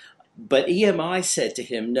them. But EMI said to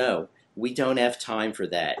him, no, we don't have time for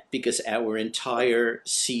that, because our entire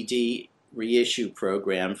CD reissue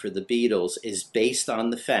program for the Beatles is based on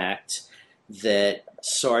the fact that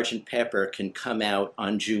Sgt. Pepper can come out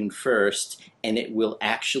on June 1st, and it will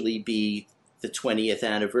actually be the 20th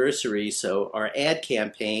anniversary, so our ad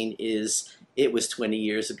campaign is, it was 20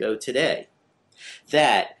 years ago today.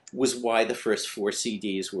 That was why the first 4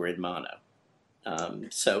 CDs were in mono.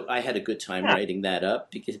 So I had a good time writing that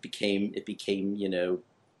up, because it became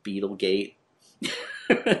Beatlegate.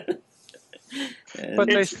 But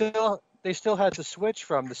they still had to switch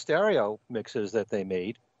from the stereo mixes that they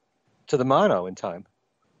made to the mono in time.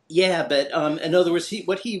 Yeah, but in other words,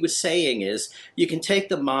 what he was saying is you can take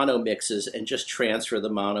the mono mixes and just transfer the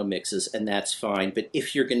mono mixes, and that's fine. But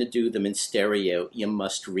if you're going to do them in stereo, you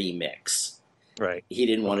must remix. Right. He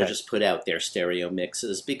didn't want to just put out their stereo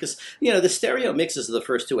mixes, because, the stereo mixes of the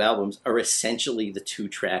first 2 albums are essentially the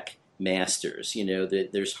 2-track masters.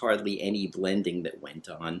 There's hardly any blending that went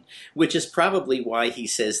on, which is probably why he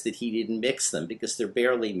says that he didn't mix them, because they're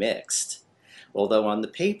barely mixed. Although on the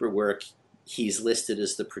paperwork, he's listed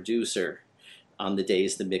as the producer on the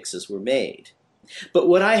days the mixes were made. But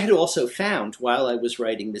what I had also found while I was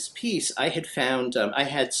writing this piece, I had found, I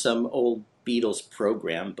had some old Beatles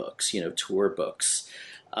program books, tour books,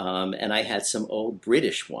 and I had some old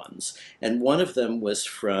British ones. And one of them was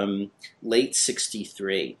from late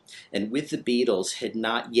 '63, and With the Beatles had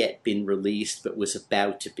not yet been released, but was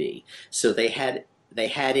about to be. So they had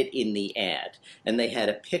it in the ad, and they had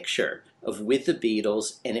a picture of With the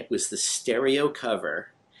Beatles, and it was the stereo cover,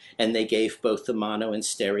 and they gave both the mono and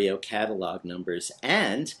stereo catalog numbers,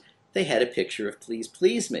 and they had a picture of Please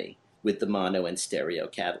Please Me with the mono and stereo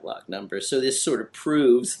catalog numbers. So this sort of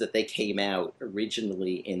proves that they came out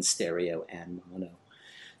originally in stereo and mono.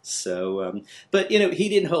 So, but he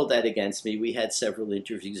didn't hold that against me. We had several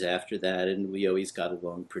interviews after that, and we always got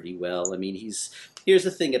along pretty well. I mean, here's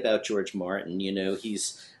the thing about George Martin.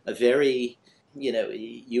 He's a very,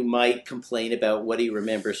 you might complain about what he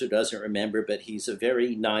remembers or doesn't remember, but he's a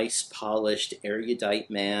very nice, polished, erudite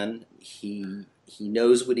man. He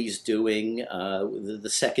knows what he's doing. The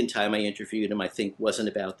second time I interviewed him, I think, wasn't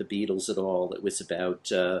about the Beatles at all. It was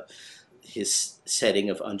about his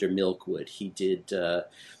setting of Under Milkwood. He did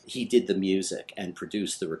the music and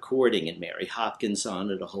produced the recording, and Mary Hopkins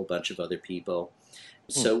on it, a whole bunch of other people.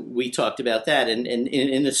 So we talked about that, and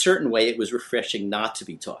in a certain way, it was refreshing not to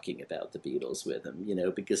be talking about the Beatles with him,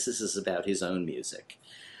 because this is about his own music.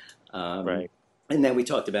 Right. And then we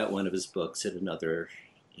talked about one of his books at another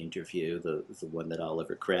interview, the one that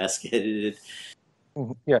Oliver Krask edited.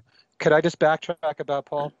 Yeah. Could I just backtrack about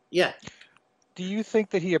Paul? Yeah. Do you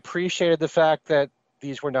think that he appreciated the fact that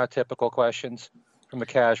these were not typical questions from a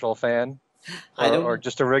casual fan or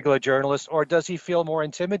just a regular journalist, or does he feel more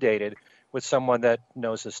intimidated with someone that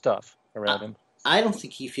knows his stuff around him? I don't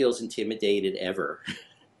think he feels intimidated ever.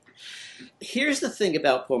 Here's the thing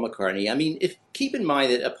about Paul McCartney. I mean, keep in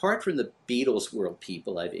mind that apart from the Beatles world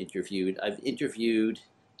people I've interviewed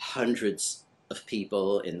hundreds of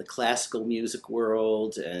people in the classical music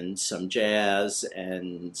world and some jazz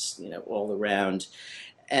and, all around.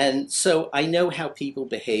 And so I know how people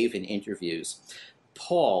behave in interviews.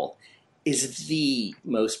 Paul is the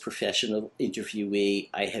most professional interviewee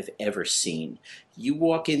I have ever seen. You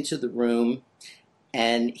walk into the room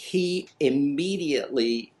and he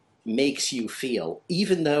immediately makes you feel,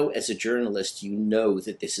 even though as a journalist you know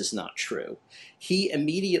that this is not true, he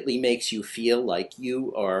immediately makes you feel like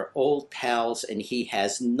you are old pals and he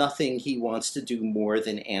has nothing he wants to do more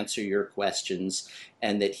than answer your questions,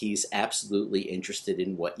 and that he's absolutely interested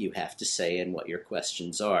in what you have to say and what your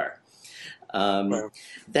questions are.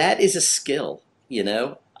 That is a skill,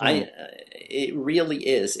 it really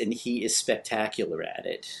is, and he is spectacular at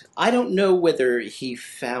it. I don't know whether he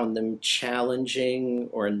found them challenging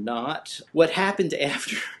or not. What happened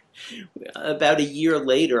after, about a year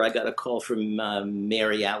later, I got a call from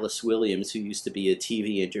Mary Alice Williams, who used to be a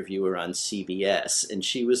TV interviewer on CBS, and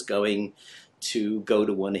she was going to go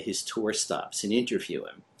to one of his tour stops and interview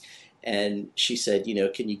him. And she said,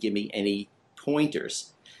 can you give me any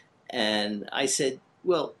pointers? And I said,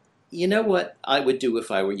 well, you know what I would do if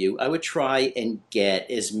I were you? I would try and get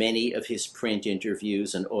as many of his print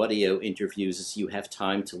interviews and audio interviews as you have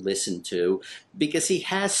time to listen to, because he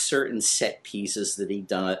has certain set pieces that he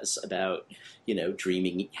does about,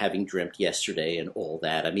 dreaming, having dreamt yesterday and all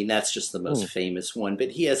that. I mean, that's just the most famous one,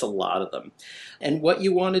 but he has a lot of them. And what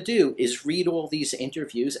you want to do is read all these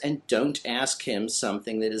interviews and don't ask him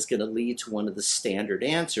something that is going to lead to one of the standard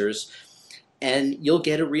answers. And you'll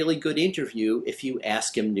get a really good interview if you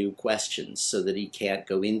ask him new questions so that he can't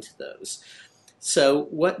go into those. So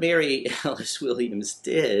what Mary Alice Williams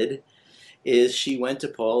did is she went to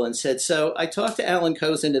Paul and said, so I talked to Allan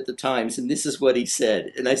Kozinn at the Times, and this is what he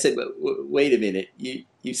said. And I said, wait a minute,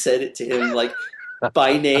 you said it to him like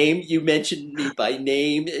by name? You mentioned me by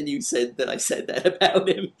name, and you said that I said that about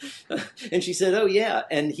him? And she said, oh, yeah,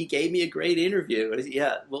 and he gave me a great interview. And I said,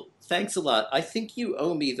 yeah, well, thanks a lot. I think you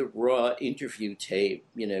owe me the raw interview tape,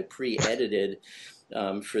 pre-edited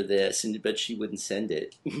for this, but she wouldn't send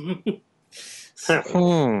it.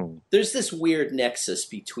 So, there's this weird nexus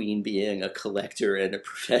between being a collector and a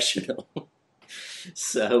professional.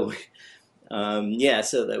 So,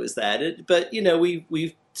 so that was that. But,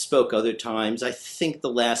 we spoke other times. I think the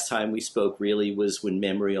last time we spoke really was when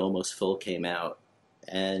Memory Almost Full came out.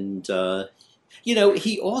 And,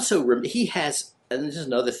 he also, he has, and this is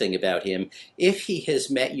another thing about him, if he has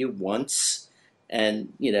met you once,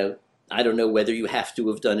 and, I don't know whether you have to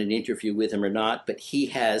have done an interview with him or not, but he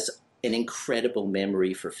has an incredible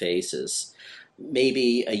memory for faces.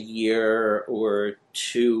 Maybe a year or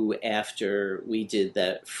two after we did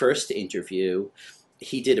that first interview,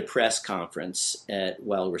 he did a press conference at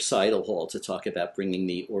Recital Hall to talk about bringing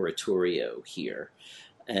the oratorio here.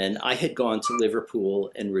 And I had gone to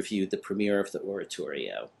Liverpool and reviewed the premiere of the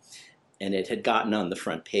oratorio. And it had gotten on the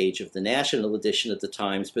front page of the national edition of the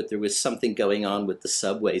Times, but there was something going on with the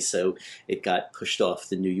subway, so it got pushed off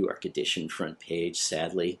the New York edition front page,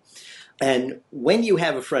 sadly. And when you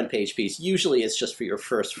have a front page piece, usually it's just for your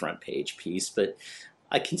first front page piece, but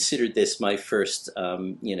I considered this my first,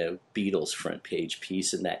 Beatles front page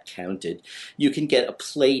piece, and that counted. You can get a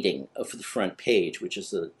plating of the front page, which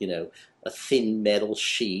is a thin metal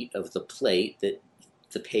sheet of the plate that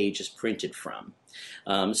the page is printed from.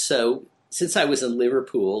 So since I was in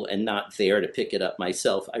Liverpool and not there to pick it up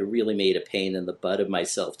myself, I really made a pain in the butt of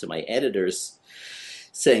myself to my editors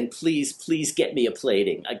saying, please get me a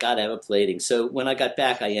plating. I got to have a plating. So when I got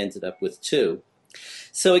back, I ended up with two.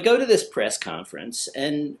 So I go to this press conference,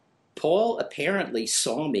 and Paul apparently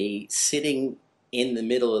saw me sitting in the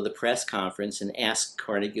middle of the press conference and asked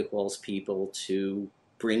Carnegie Hall's people to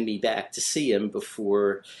bring me back to see him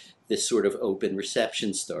before this sort of open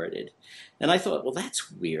reception started. And I thought, well,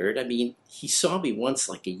 that's weird. I mean, he saw me once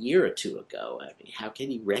like a year or two ago. I mean, how can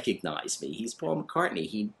he recognize me? He's Paul McCartney.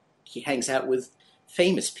 He hangs out with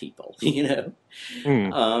famous people, you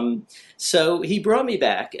know. So he brought me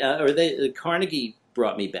back, the Carnegie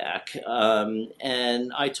brought me back,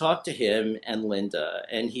 and I talked to him and Linda,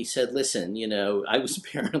 and he said, "Listen, you know, I was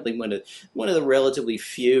apparently one of the relatively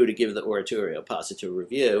few to give the oratorio positive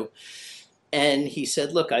review." And he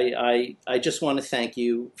said, "Look, I just want to thank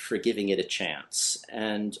you for giving it a chance.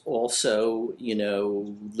 And also, you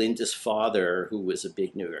know, Linda's father, who was a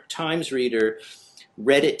big New York Times reader,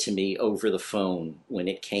 read it to me over the phone when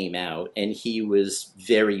it came out, and he was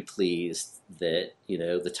very pleased that, you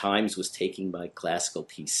know, the Times was taking my classical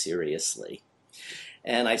piece seriously."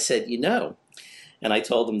 And I said, you know, and I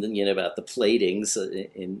told him, you know, about the platings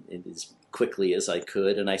in as quickly as I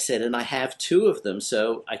could. And I said, and I have two of them,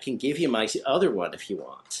 so I can give you my other one if you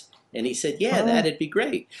want. And he said, yeah, that'd be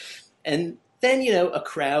great. And then, you know, a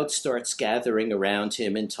crowd starts gathering around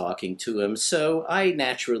him and talking to him. So I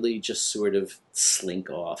naturally just sort of slink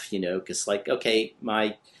off, you know, because like, okay,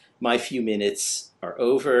 my few minutes are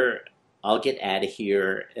over. I'll get out of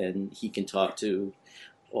here, and he can talk to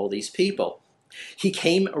all these people. He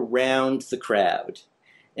came around the crowd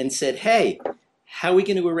and said, hey, how are we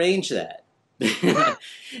going to arrange that?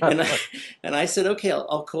 and I said, okay,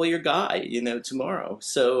 I'll call your guy, you know, tomorrow.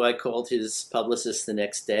 So I called his publicist the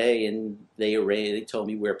next day, and they told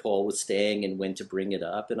me where Paul was staying and when to bring it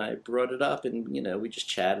up. And I brought it up, and, you know, we just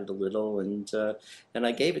chatted a little, and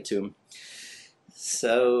I gave it to him.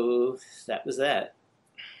 So that was that.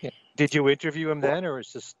 Did you interview him then, or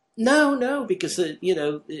was just... No, because, you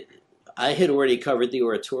know, I had already covered the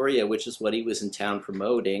oratorio, which is what he was in town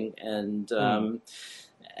promoting, and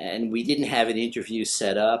we didn't have an interview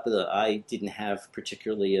set up. I didn't have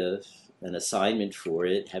particularly an assignment for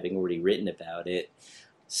it, having already written about it.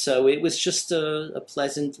 So it was just a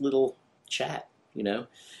pleasant little chat, you know.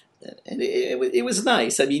 And it was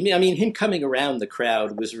nice. I mean, him coming around the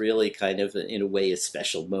crowd was really kind of, in a way, a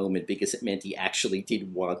special moment, because it meant he actually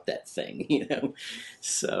did want that thing, you know.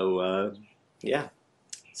 So, yeah.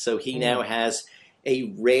 So he now has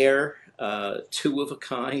a rare,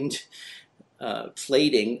 two-of-a-kind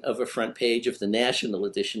plating of a front page of the national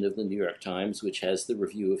edition of the New York Times, which has the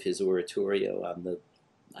review of his oratorio on the,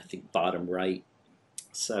 I think, bottom right.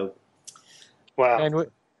 So, wow.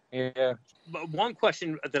 Yeah. But one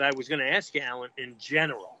question that I was going to ask you, Allan, in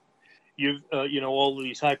general, you've you know, all of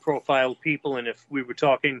these high-profile people, and if we were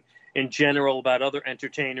talking in general about other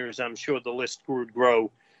entertainers, I'm sure the list would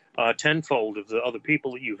grow tenfold of the other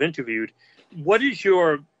people that you've interviewed. What is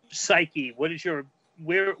your psyche? What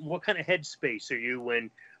kind of headspace are you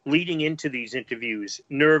when leading into these interviews?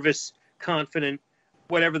 Nervous, confident,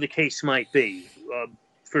 whatever the case might be.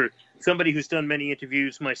 For somebody who's done many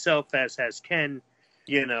interviews, myself, as has Ken,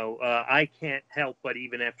 you know, I can't help but,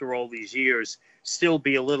 even after all these years, still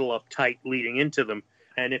be a little uptight leading into them.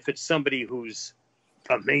 And if it's somebody who's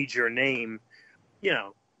a major name, you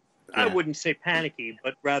know, yeah. I wouldn't say panicky,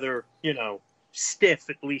 but rather, you know, stiff,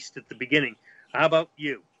 at least at the beginning. How about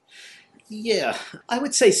you? Yeah, I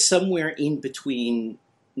would say somewhere in between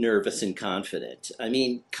nervous and confident. I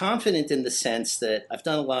mean, confident in the sense that I've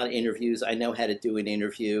done a lot of interviews. I know how to do an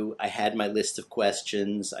interview. I had my list of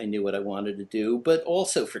questions. I knew what I wanted to do. But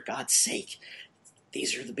also, for God's sake,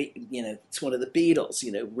 these are you know, it's one of the Beatles,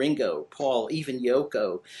 you know, Ringo, Paul, even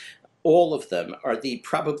Yoko. All of them are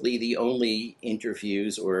probably the only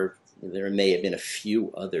interviews, or there may have been a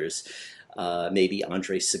few others, maybe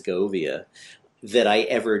Andre Segovia, that I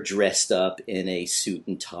ever dressed up in a suit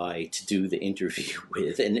and tie to do the interview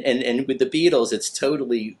with. And with the Beatles, it's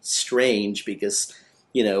totally strange because,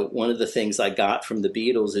 you know, one of the things I got from the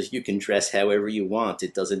Beatles is you can dress however you want.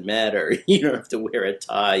 It doesn't matter. You don't have to wear a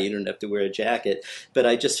tie. You don't have to wear a jacket. But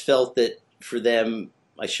I just felt that for them,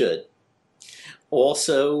 I should.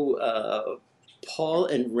 Also, Paul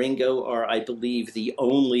and Ringo are, I believe, the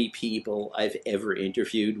only people I've ever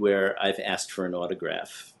interviewed where I've asked for an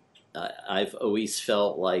autograph. I've always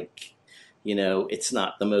felt like, you know, it's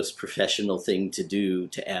not the most professional thing to do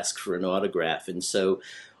to ask for an autograph. And so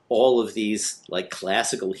all of these, like,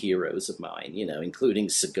 classical heroes of mine, you know, including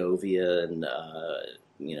Segovia and,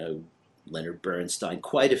 you know, Leonard Bernstein,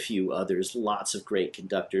 quite a few others, lots of great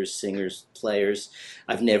conductors, singers, players.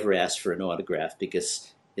 I've never asked for an autograph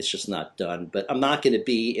because It's just not done. But I'm not going to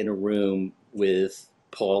be in a room with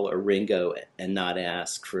Paul or Ringo and not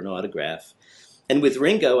ask for an autograph. And with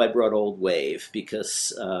Ringo, I brought Old Wave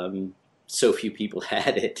because so few people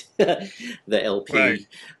had it, the LP. Right.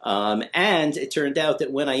 And it turned out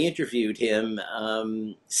that when I interviewed him,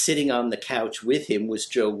 sitting on the couch with him was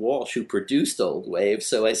Joe Walsh, who produced Old Wave.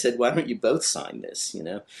 So I said, why don't you both sign this, you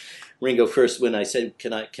know? Ringo first, when I said,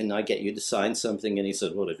 can I get you to sign something? And he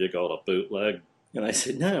said, well, have you got a bootleg? And I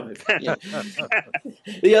said, no. Yeah.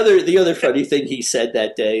 The other funny thing he said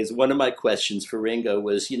that day is one of my questions for Ringo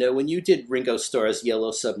was, you know, when you did Ringo Starr's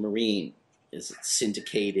Yellow Submarine, is a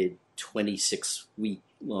syndicated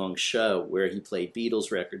 26-week-long show where he played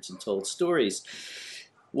Beatles records and told stories.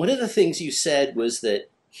 One of the things you said was that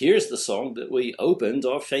here's the song that we opened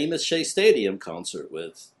our famous Shea Stadium concert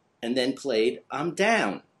with, and then played I'm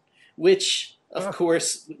Down, which, of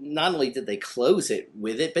course, not only did they close it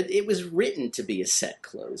with it, but it was written to be a set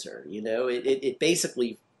closer. You know, it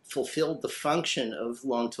basically fulfilled the function of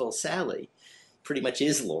Long Tall Sally. Pretty much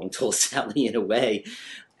is Long Tall Sally in a way.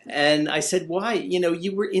 And I said, why? You know,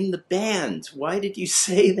 you were in the band. Why did you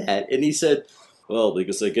say that? And he said, well,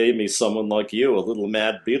 because they gave me someone like you, a little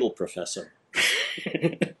mad Beatle professor.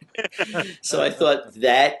 So I thought,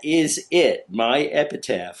 that is it. My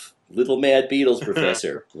epitaph. Little mad Beatles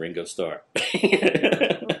professor, Ringo Starr.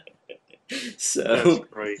 So, That's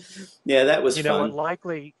great. Yeah, that was You know, fun.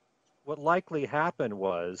 what likely happened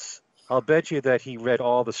was, I'll bet you that he read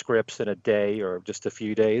all the scripts in a day or just a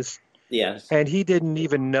few days, Yeah. and he didn't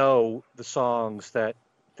even know the songs that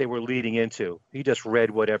they were leading into. He just read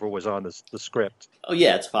whatever was on the script. Oh,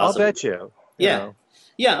 yeah, it's I'll possible. bet you, you Yeah. know.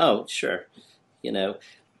 Yeah, oh, sure. You know,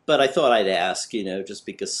 but I thought I'd ask, you know, just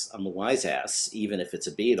because I'm a wise ass, even if it's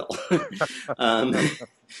a Beatle. um,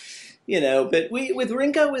 you know, but with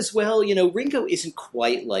Ringo as well, you know, Ringo isn't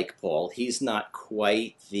quite like Paul. He's not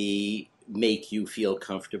quite the make you feel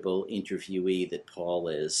comfortable interviewee that Paul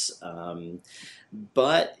is.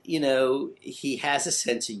 But, you know, he has a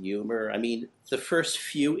sense of humor. I mean, the first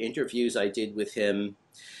few interviews I did with him,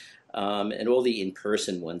 and all the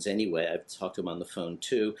in-person ones anyway, I've talked to him on the phone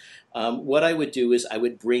too, what I would do is I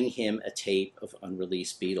would bring him a tape of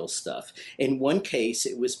unreleased Beatles stuff. In one case,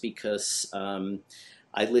 it was because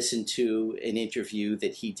I listened to an interview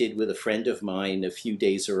that he did with a friend of mine a few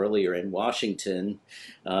days earlier in Washington,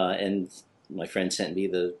 and my friend sent me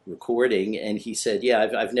the recording, and he said, yeah,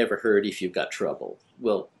 I've never heard If You've Got Trouble.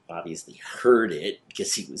 Well, obviously heard it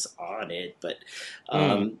because he was on it, but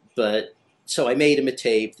so I made him a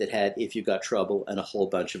tape that had If You Got Trouble and a whole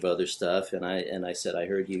bunch of other stuff, and I said, I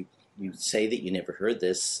heard you say that you never heard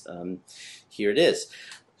this. Here it is.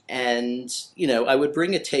 And, you know, I would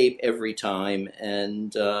bring a tape every time,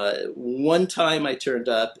 and one time I turned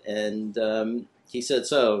up, and he said,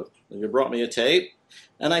 so, you brought me a tape?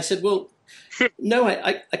 And I said, well, no,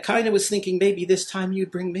 I kind of was thinking maybe this time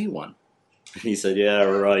you'd bring me one. He said, yeah,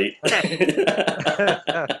 right.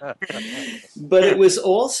 But it was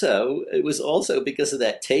also because of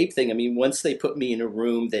that tape thing. I mean, once they put me in a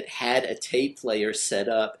room that had a tape player set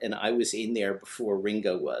up, and I was in there before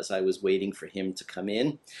Ringo was. I was waiting for him to come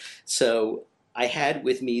in. So I had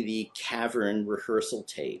with me the Cavern rehearsal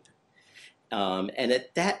tape. And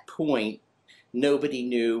at that point, nobody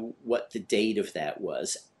knew what the date of that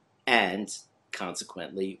was, and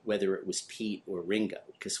consequently whether it was Pete or Ringo,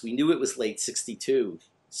 because we knew it was late '62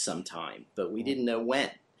 sometime, but we didn't know when.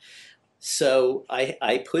 So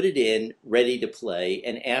I put it in, ready to play,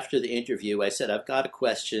 and after the interview I said, I've got a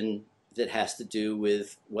question that has to do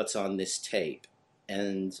with what's on this tape,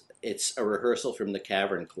 and it's a rehearsal from the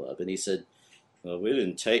Cavern Club. And he said, well, we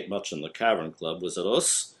didn't tape much in the Cavern Club, was it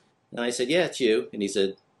us? And I said, yeah, it's you. And he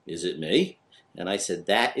said, is it me? And I said,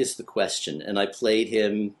 that is the question. And I played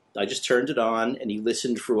him, I just turned it on, and he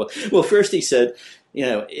listened for a while. Well, first he said, you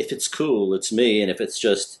know, if it's cool, it's me, and if it's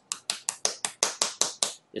just,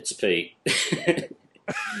 it's Pete.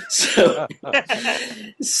 So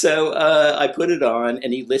I put it on,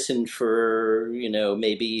 and he listened for, you know,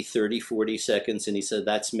 maybe 30, 40 seconds, and he said,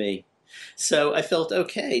 that's me. So I felt,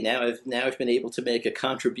 okay, now I've been able to make a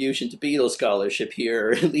contribution to Beatles scholarship here,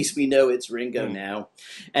 or at least we know it's Ringo now.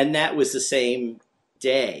 And that was the same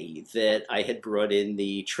day that I had brought in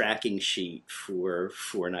the tracking sheet for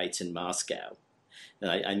 4 Nights in Moscow.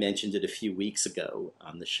 And I mentioned it a few weeks ago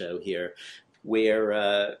on the show here,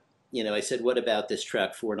 where you know, I said, what about this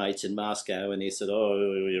track, 4 Nights in Moscow? And he said, oh,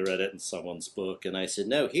 you read it in someone's book. And I said,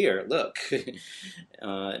 no, here, look.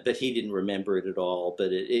 But he didn't remember it at all.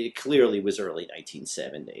 But it clearly was early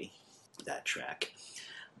 1970, that track.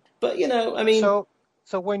 But, you know, I mean...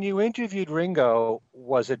 So when you interviewed Ringo,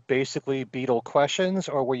 was it basically Beatle questions,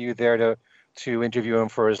 or were you there to to interview him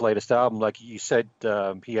for his latest album. Like you said,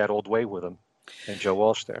 he had Old Way with him and Joe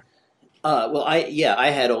Walsh there. Well, I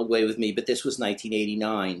had Old Way with me, but this was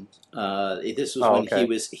 1989. This was Oh, when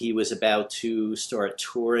okay. he was about to start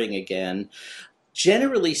touring again.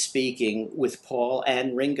 Generally speaking, with Paul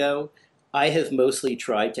and Ringo, I have mostly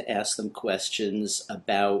tried to ask them questions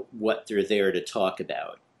about what they're there to talk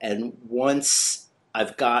about. And once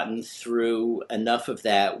I've gotten through enough of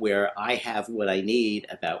that where I have what I need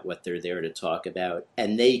about what they're there to talk about,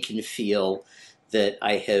 and they can feel that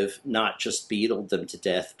I have not just Beatled them to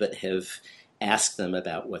death, but have asked them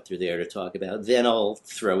about what they're there to talk about, then I'll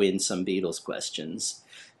throw in some Beatles questions,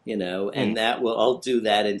 Hmm. and I'll do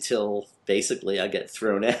that until basically I get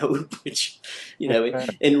thrown out, which,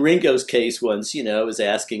 in Ringo's case once, I was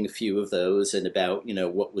asking a few of those and about,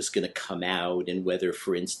 what was going to come out and whether,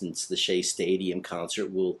 for instance, the Shea Stadium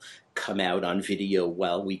concert will come out on video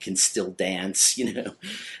while we can still dance,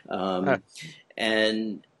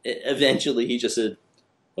 and eventually he just said,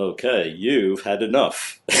 okay, you've had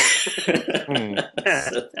enough. Hmm.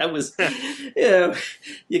 So that was, you know,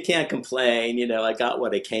 you can't complain. I got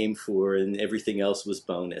what I came for, and everything else was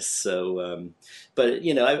bonus. So, but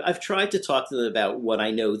I've tried to talk to them about what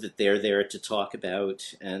I know that they're there to talk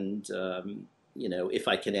about, and if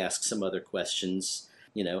I can ask some other questions.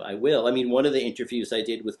 I will. I mean, one of the interviews I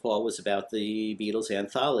did with Paul was about the Beatles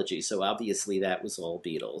anthology, so obviously that was all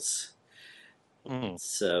Beatles. Hmm.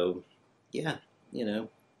 So, yeah, you know.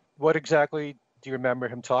 What exactly do you remember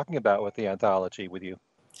him talking about with the anthology with you?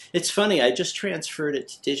 It's funny, I just transferred it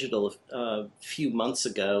to digital a few months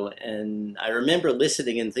ago, and I remember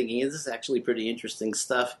listening and thinking, this is actually pretty interesting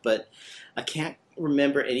stuff, but I can't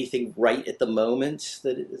remember anything right at the moment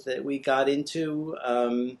that we got into.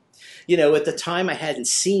 At the time, I hadn't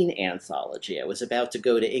seen Anthology. I was about to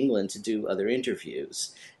go to England to do other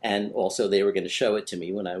interviews, and also they were going to show it to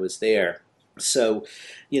me when I was there. So,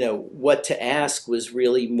 what to ask was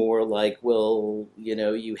really more like, well,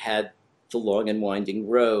 you had the long and winding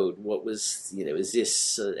road. What was, is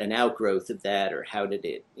this an outgrowth of that, or how did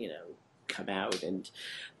it, come out? And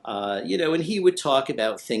and he would talk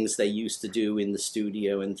about things they used to do in the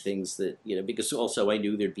studio and things that, because also I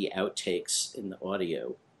knew there'd be outtakes in the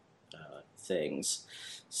audio things.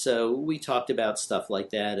 So we talked about stuff like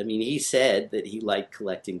that. I mean, he said that he liked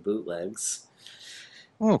collecting bootlegs.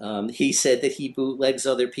 Hmm. He said that he bootlegs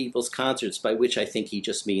other people's concerts, by which I think he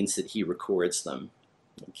just means that he records them.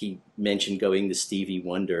 He mentioned going to Stevie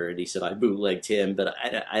Wonder, and he said I bootlegged him, but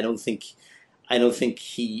I don't think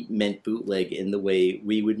he meant bootleg in the way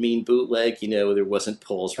we would mean bootleg. There wasn't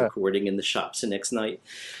Paul's Uh, recording in the shops the next night,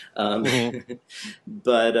 um, mhm.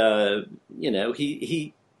 but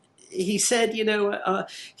he said,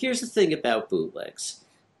 here's the thing about bootlegs.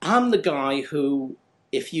 I'm the guy who,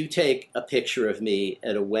 if you take a picture of me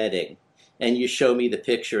at a wedding and you show me the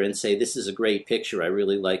picture and say, this is a great picture, I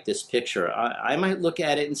really like this picture, I might look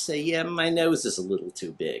at it and say, yeah, my nose is a little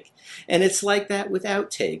too big. And it's like that with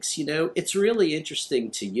outtakes. It's really interesting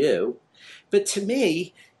to you, but to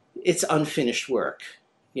me, it's unfinished work.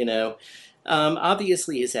 You know,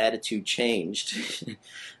 Obviously his attitude changed.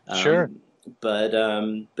 Sure.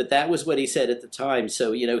 um, but that was what he said at the time.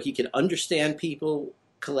 So he could understand people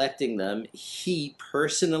collecting them. He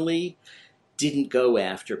personally didn't go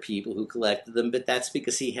after people who collected them, but that's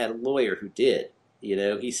because he had a lawyer who did.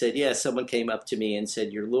 He said, yeah, someone came up to me and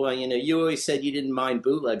said, your lawyer, you always said you didn't mind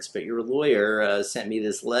bootlegs, but your lawyer sent me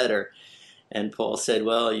this letter. And Paul said,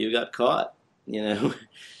 well, you got caught, you know? Hmm.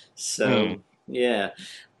 So, yeah.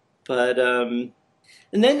 But, and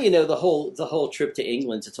then, the whole trip to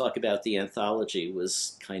England to talk about the anthology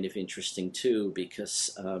was kind of interesting too,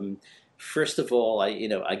 because, first of all,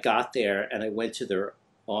 I got there and I went to their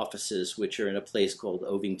offices, which are in a place called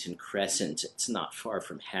Ovington Crescent. It's not far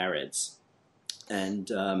from Harrods. And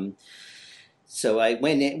so I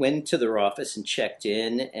went to their office and checked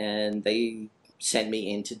in, and they sent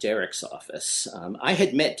me into Derek's office. I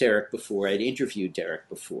had met Derek before, I'd interviewed Derek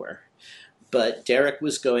before, but Derek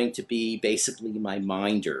was going to be basically my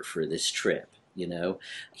minder for this trip.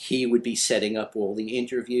 He would be setting up all the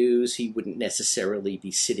interviews. He wouldn't necessarily be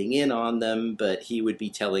sitting in on them, but he would be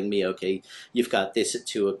telling me, okay, you've got this at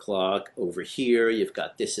 2 o'clock over here. You've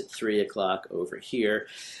got this at 3 o'clock over here.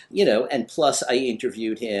 And plus I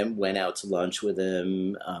interviewed him, went out to lunch with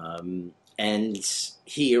him, and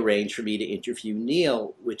he arranged for me to interview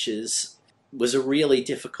Neil, was a really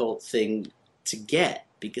difficult thing to get,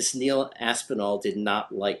 because Neil Aspinall did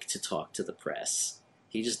not like to talk to the press.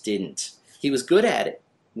 He just didn't. He was good at it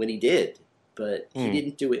when he did, but he Hmm.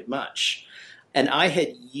 didn't do it much. And I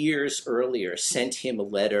had years earlier sent him a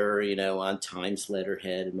letter, on Times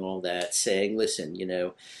letterhead and all that, saying, listen,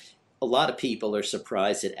 a lot of people are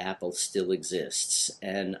surprised that Apple still exists.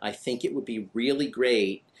 And I think it would be really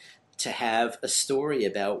great to have a story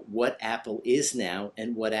about what Apple is now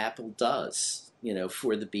and what Apple does,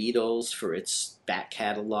 for the Beatles, for its back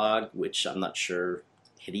catalog, which I'm not sure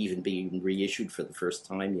had even been reissued for the first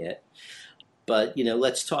time yet. But,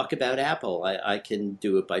 let's talk about Apple. I can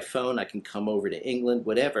do it by phone. I can come over to England,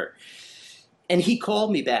 whatever. And he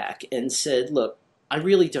called me back and said, look, I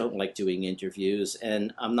really don't like doing interviews,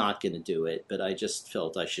 and I'm not going to do it, but I just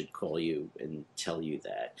felt I should call you and tell you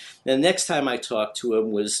that. And the next time I talked to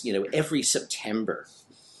him was, every September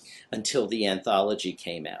until the anthology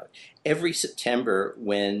came out. Every September,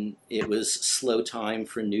 when it was slow time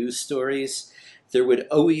for news stories, there would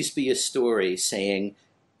always be a story saying,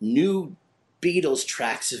 new Beatles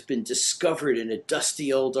tracks have been discovered in a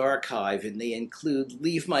dusty old archive, and they include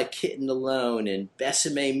Leave My Kitten Alone and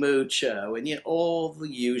Besame Mucho, and all the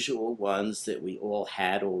usual ones that we all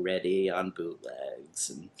had already on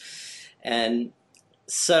bootlegs. And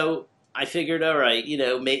so I figured, all right,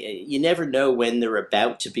 you never know when they're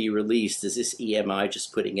about to be released. Is this EMI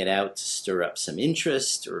just putting it out to stir up some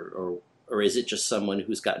interest, or is it just someone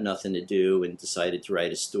who's got nothing to do and decided to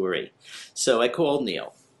write a story? So I called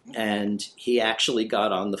Neil. And he actually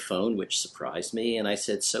got on the phone, which surprised me. And I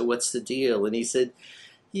said, so what's the deal? And he said,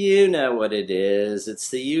 you know what it is. It's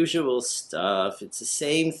the usual stuff. It's the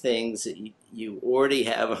same things that you already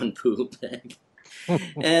have on bootleg.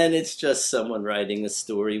 And it's just someone writing a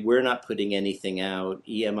story. We're not putting anything out.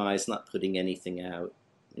 EMI is not putting anything out.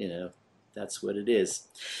 That's what it is.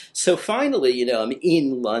 So finally, I'm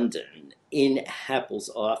in London, in Apple's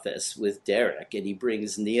office with Derek, and he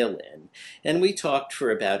brings Neil in. And we talked for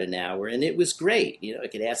about an hour, and it was great. I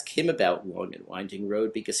could ask him about Long and Winding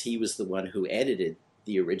Road because he was the one who edited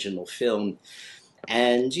the original film.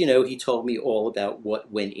 And, he told me all about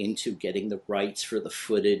what went into getting the rights for the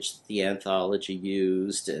footage that the anthology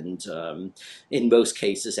used. And in most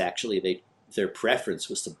cases, actually, their preference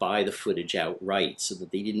was to buy the footage outright so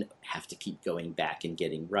that they didn't have to keep going back and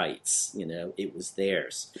getting rights. It was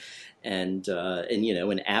theirs. And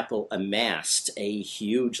Apple amassed a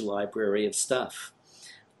huge library of stuff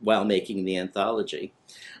while making the anthology.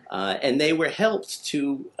 And they were helped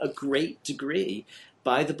to a great degree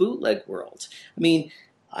by the bootleg world. I mean,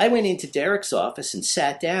 I went into Derek's office and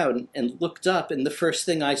sat down and looked up, and the first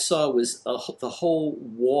thing I saw was the whole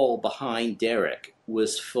wall behind Derek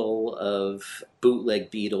was full of bootleg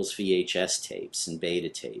Beatles VHS tapes and beta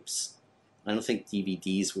tapes. I don't think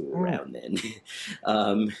DVDs were around then.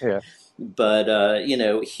 Yeah. But,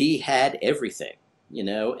 he had everything,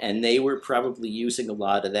 and they were probably using a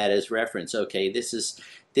lot of that as reference. Okay, this is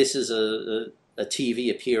a TV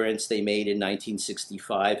appearance they made in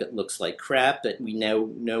 1965. It looks like crap, but we now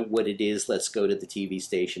know what it is. Let's go to the TV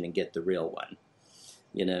station and get the real one.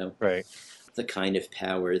 Right. The kind of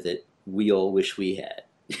power that we all wish we had.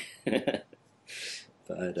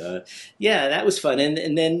 But yeah, that was fun.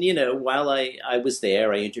 And then, while I was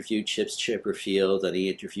there, I interviewed Chips Chipperfield, and I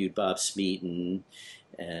interviewed Bob Smeaton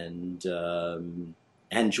and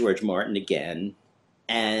George Martin again,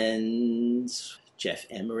 and Jeff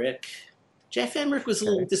Emmerich. Jeff Emmerich was a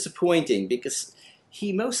little disappointing because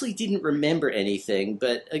he mostly didn't remember anything,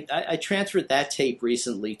 but I transferred that tape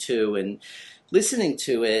recently too, and listening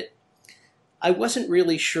to it, I wasn't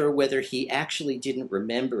really sure whether he actually didn't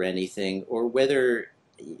remember anything or whether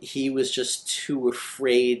he was just too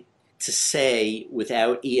afraid to say,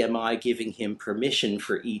 without EMI giving him permission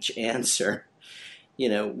for each answer,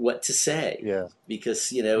 what to say. Yeah.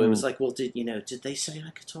 Because, it was like, well, did they say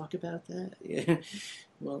I could talk about that? Yeah.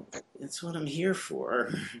 Well, that's what I'm here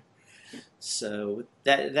for. So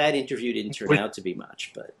that interview didn't turn out to be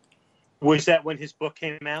much, but. Was that when his book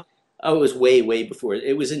came out? Oh, it was way, way before.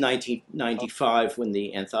 It was in 1995 when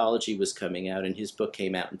the anthology was coming out, and his book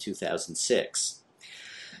came out in 2006.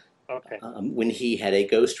 Okay. When he had a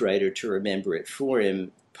ghostwriter to remember it for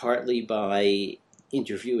him, partly by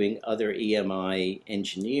interviewing other EMI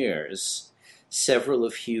engineers, several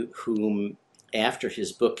of whom, after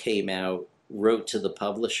his book came out, wrote to the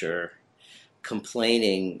publisher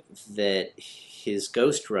complaining that his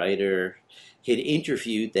ghostwriter had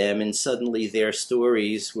interviewed them, and suddenly their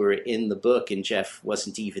stories were in the book, and Jeff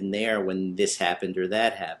wasn't even there when this happened or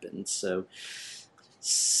that happened. So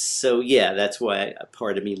yeah, that's why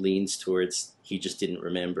part of me leans towards he just didn't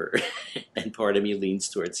remember, and part of me leans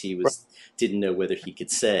towards he didn't know whether he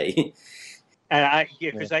could say. And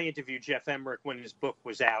because I interviewed Jeff Emmerich when his book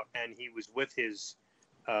was out, and he was with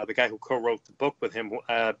the guy who co-wrote the book with him,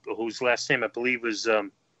 whose last name I believe was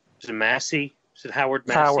Massey. Is it Howard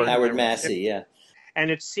Massey? Howard Massey, yeah. And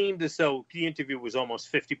it seemed as though the interview was almost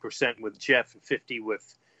 50% with Jeff and 50%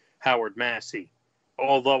 Howard Massey.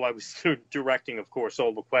 Although I was directing, of course,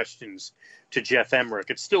 all the questions to Jeff Emmerich.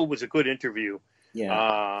 It still was a good interview.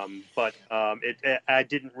 Yeah. But I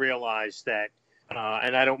didn't realize that,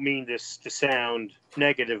 and I don't mean this to sound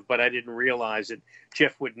negative, but I didn't realize that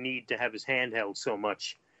Jeff would need to have his hand held so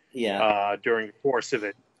much during the course of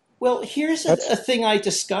it. Well, here's a thing I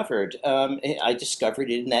discovered. I discovered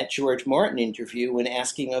it in that George Martin interview when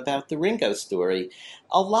asking about the Ringo story.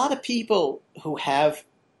 A lot of people who have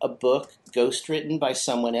a book ghostwritten by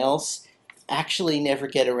someone else actually never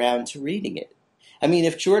get around to reading it. I mean,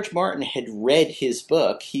 if George Martin had read his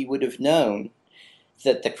book, he would have known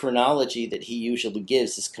that the chronology that he usually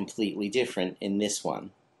gives is completely different in this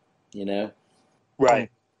one, you know? Right.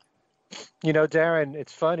 You know, Darren,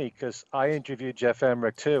 it's funny because I interviewed Jeff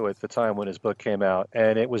Emmerich too at the time when his book came out,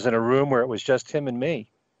 and it was in a room where it was just him and me.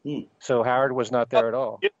 So Howard was not there at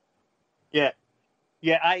all. Yeah.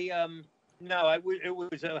 No, it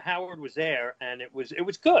was Howard was there, and it was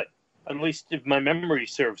good. At least if my memory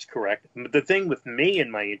serves correct. The thing with me in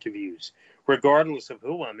my interviews, regardless of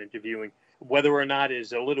who I'm interviewing, whether or not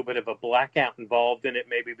is a little bit of a blackout involved in it,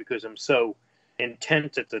 maybe because I'm so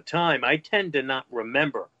intent at the time, I tend to not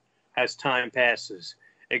remember as time passes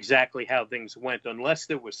exactly how things went, unless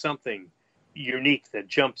there was something unique that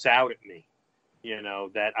jumps out at me,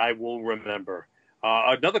 that I will remember.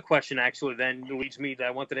 Another question actually then leads me that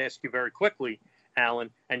I wanted to ask you very quickly, Allan,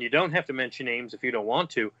 and you don't have to mention names if you don't want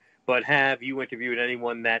to, but have you interviewed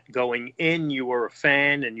anyone that going in you were a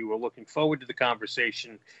fan and you were looking forward to the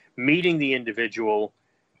conversation, meeting the individual,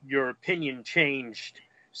 your opinion changed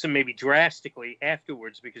some maybe drastically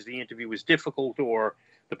afterwards because the interview was difficult or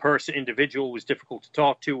the individual was difficult to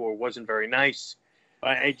talk to or wasn't very nice?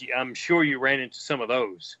 I'm sure you ran into some of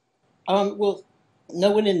those. Well,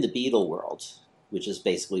 no one in the Beatle world, which is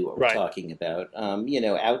basically what we're Right. talking about.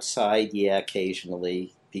 Outside,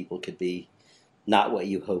 occasionally people could be not what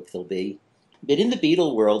you hope they'll be. But in the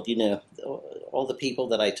Beatle world, all the people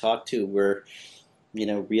that I talked to were,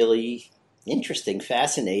 really interesting,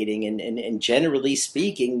 fascinating, and generally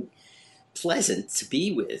speaking, pleasant to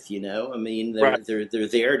be with. I mean, they're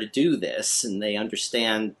there to do this, and they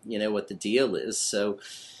understand, what the deal is. So,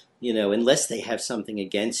 unless they have something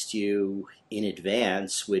against you in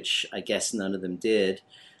advance, which I guess none of them did,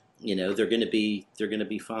 they're going to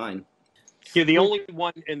be fine. Yeah, the only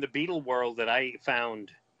one in the Beatle world that I found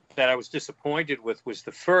that I was disappointed with was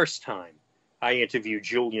the first time I interviewed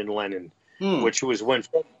Julian Lennon, which was when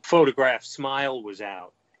Photograph Smile was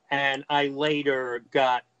out. And I later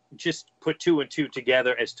just put two and two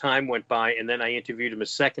together as time went by, and then I interviewed him a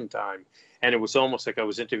second time, and it was almost like I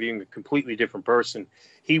was interviewing a completely different person.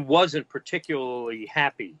 He wasn't particularly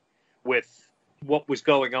happy with what was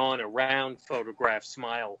going on around Photograph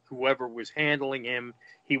Smile. Whoever was handling him,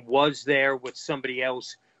 he was there with somebody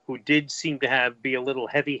else who did seem to be a little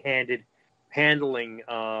heavy-handed handling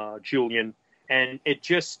Julian, and it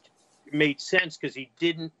just made sense because he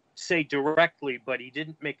didn't say directly, but he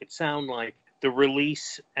didn't make it sound like the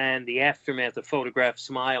release and the aftermath of Photograph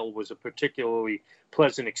Smile was a particularly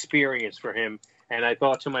pleasant experience for him. And I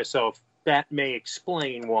thought to myself, that may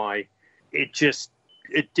explain why it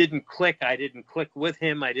didn't click. I didn't click with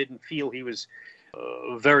him. I didn't feel he was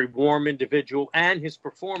a very warm individual. And his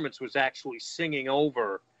performance was actually singing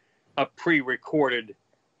over a pre-recorded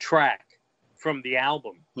track from the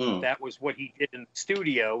album. That was what he did in the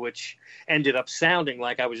studio, which ended up sounding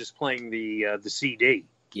like I was just playing the CD.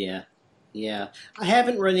 Yeah. I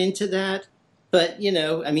haven't run into that, but,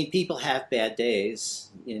 people have bad days,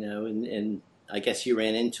 and I guess you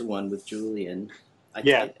ran into one with Julian.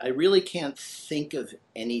 I really can't think of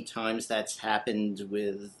any times that's happened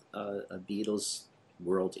with a Beatles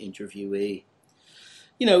World interviewee.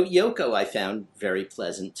 Yoko I found very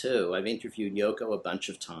pleasant too. I've interviewed Yoko a bunch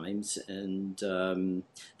of times, and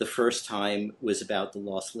the first time was about the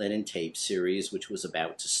Lost Lennon tape series, which was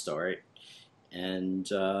about to start. And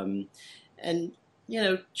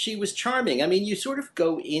she was charming. I mean, you sort of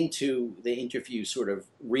go into the interview sort of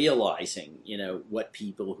realizing, what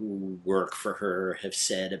people who work for her have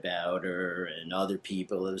said about her and other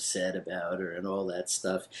people have said about her and all that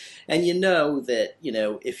stuff. And that,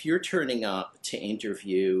 if you're turning up to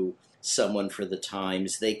interview someone for the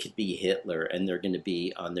Times, they could be Hitler and they're going to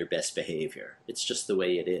be on their best behavior. It's just the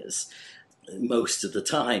way it is. Most of the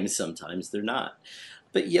time, sometimes they're not.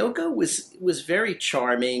 But Yoko was very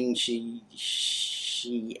charming. She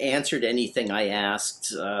answered anything I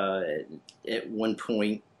asked. At one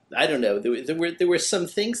point, I don't know. There were some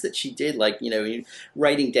things that she did, like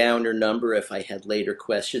writing down her number if I had later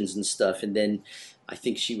questions and stuff. And then I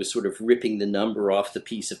think she was sort of ripping the number off the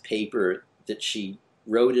piece of paper that she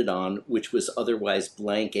wrote it on, which was otherwise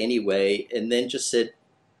blank anyway, and then just said,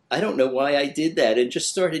 I don't know why I did that, and just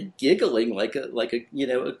started giggling like a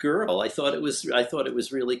a girl. I thought it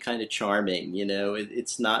was really kind of charming.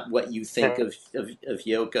 It's not what you think of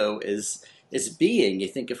Yoko as being. You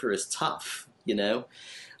think of her as tough.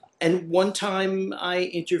 And one time I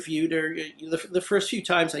interviewed her. The first few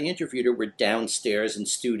times I interviewed her were downstairs in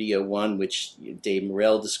Studio One, which Dave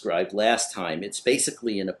Morell described last time. It's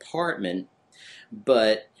basically an apartment,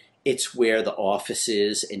 but it's where the office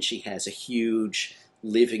is, and she has a huge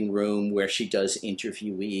living room where she does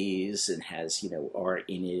interviewees and has art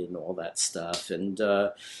in it and all that stuff. And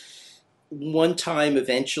one time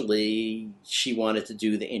eventually she wanted to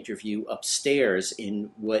do the interview upstairs in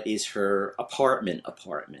what is her apartment,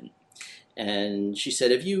 and she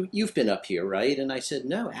said, you've been up here, right? And I said,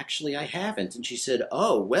 no, actually I haven't. And she said,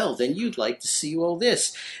 oh, well, then you'd like to see all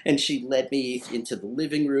this. And she led me into the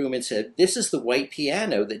living room and said, this is the white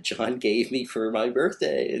piano that John gave me for my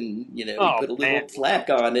birthday. And, we put a little plaque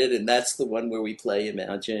on it, and that's the one where we play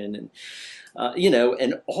Imagine. And,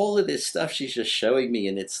 and all of this stuff she's just showing me,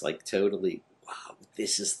 and it's like totally, wow,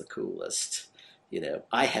 this is the coolest.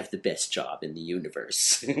 I have the best job in the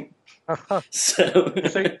universe. So...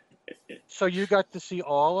 So you got to see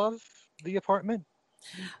all of the apartment?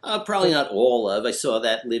 Probably not all of. I saw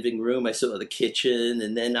that living room. I saw the kitchen,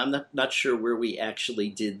 and then I'm not sure where we actually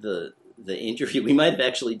did the interview. We might have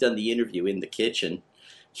actually done the interview in the kitchen.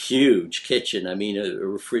 Huge kitchen. I mean, a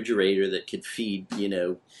refrigerator that could feed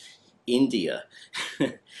India.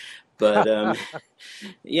 But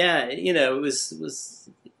yeah, it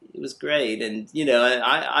was great, and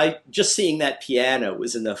I just seeing that piano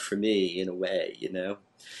was enough for me in a way.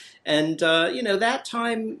 And, that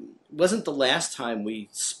time wasn't the last time we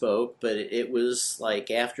spoke, but it was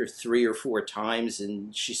like after 3 or 4 times,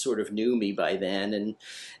 and she sort of knew me by then.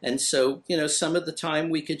 And so, some of the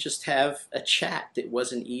time we could just have a chat that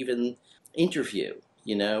wasn't even interview.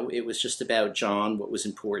 It was just about John, what was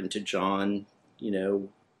important to John,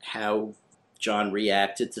 how John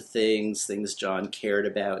reacted to things John cared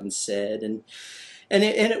about and said. And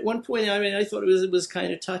at one point, I mean, I thought it was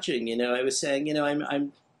kind of touching. I was saying,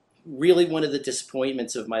 I'm really, one of the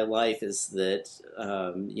disappointments of my life is that,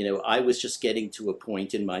 I was just getting to a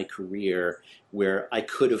point in my career where I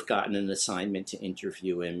could have gotten an assignment to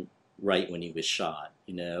interview him right when he was shot.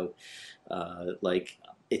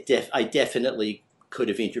 I definitely could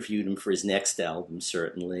have interviewed him for his next album,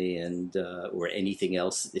 certainly, and or anything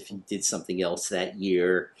else. If he did something else that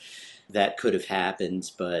year, that could have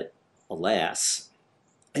happened, but alas.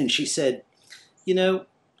 And she said,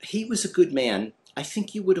 he was a good man. I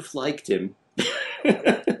think you would have liked him.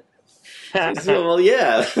 So, well,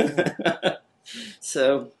 yeah.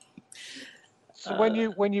 So when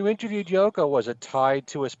you interviewed Yoko, was it tied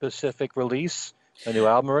to a specific release, a new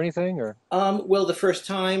album or anything? Or well, the first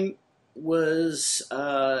time was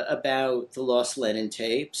about the Lost Lennon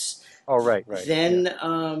tapes. Oh, right. Then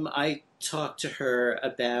yeah. I talked to her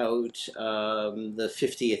about the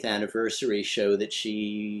 50th anniversary show that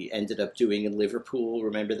she ended up doing in Liverpool.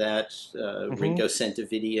 Remember that? Ringo sent a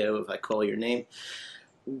video of I Call Your Name.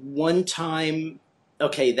 One time,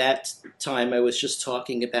 okay, that time I was just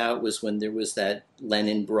talking about was when there was that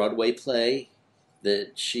Lennon Broadway play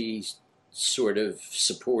that she sort of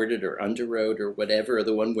supported or underwrote or whatever,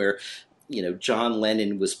 the one where John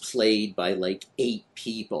Lennon was played by like 8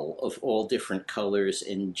 people of all different colors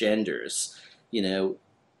and genders,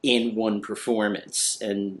 in one performance.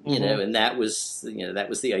 And, and that was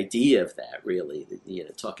the idea of that, really,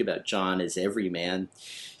 talk about John as every man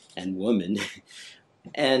and woman.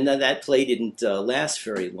 And that play didn't last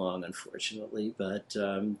very long, unfortunately, but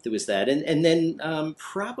there was that. And then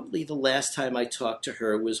probably the last time I talked to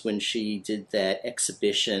her was when she did that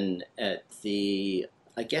exhibition at the,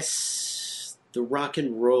 I guess, the Rock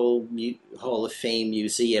and Roll Hall of Fame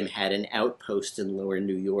Museum had an outpost in Lower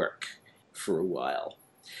New York for a while.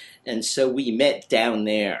 And so we met down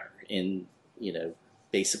there in,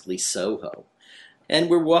 basically Soho. And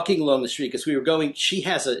we're walking along the street because we were going, she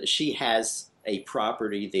has a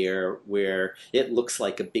property there where it looks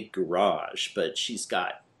like a big garage, but she's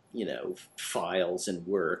got, files and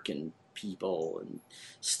work and people and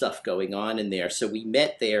stuff going on in there. So we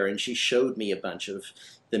met there, and she showed me a bunch of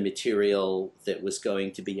the material that was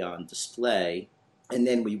going to be on display. And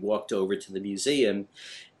then we walked over to the museum,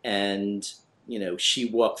 and, she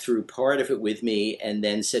walked through part of it with me and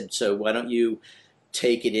then said, so why don't you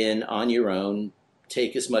take it in on your own,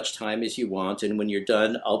 take as much time as you want, and when you're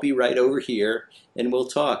done, I'll be right over here and we'll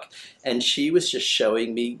talk. And she was just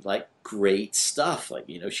showing me like great stuff. Like,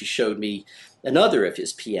 she showed me another of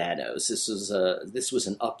his pianos. This was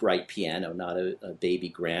an upright piano, not a baby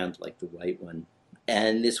grand like the white one.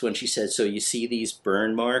 And this one, she said, so you see these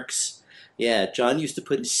burn marks? Yeah, John used to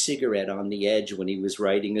put his cigarette on the edge when he was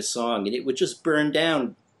writing a song, and it would just burn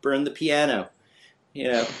the piano,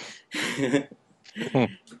 you know.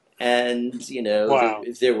 And, Wow.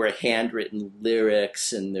 there were handwritten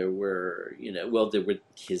lyrics, and there were, there were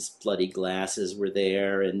his bloody glasses were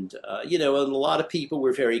there. And, and a lot of people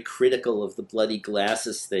were very critical of the bloody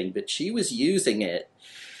glasses thing, but she was using it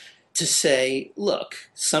to say, look,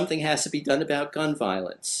 something has to be done about gun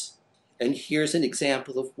violence. And here's an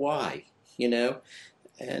example of why,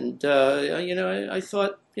 And, I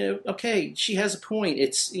thought, okay, she has a point.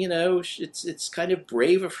 It's kind of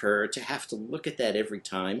brave of her to have to look at that every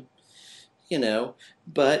time,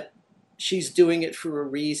 but she's doing it for a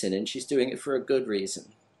reason, and she's doing it for a good reason.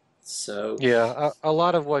 So Yeah, a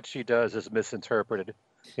lot of what she does is misinterpreted,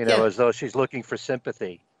 yeah, as though she's looking for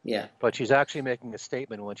sympathy. yeah, But she's actually making a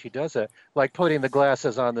statement when she does it, like putting the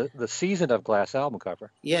glasses on the Season of Glass album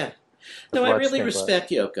cover, yeah. the No, I really bloodstained glass.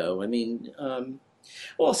 respect Yoko. I mean,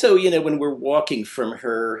 also, when we're walking from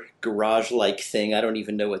her garage-like thing, I don't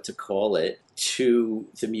even know what to call it, to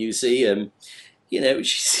the museum,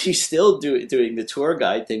 she's still doing the tour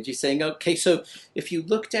guide thing. She's saying, okay, so if you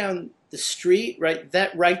look down the street,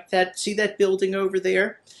 see that building over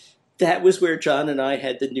there? That was where John and I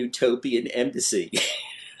had the Newtopian Embassy.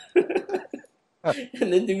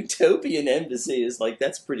 And the Newtopian Embassy is like,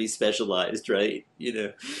 that's pretty specialized, right?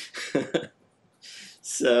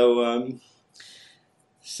 So,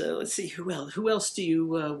 so let's see, who else do you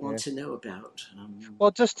want Yeah. to know about?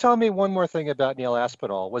 Well, just tell me one more thing about Neil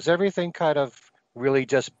Aspinall. Was everything kind of really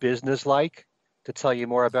just business-like to tell you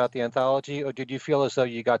more about the anthology, or did you feel as though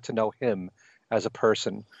you got to know him as a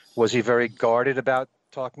person? Was he very guarded about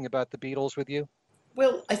talking about the Beatles with you?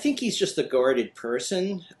 Well, I think he's just a guarded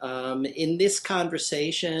person. In this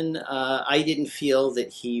conversation, I didn't feel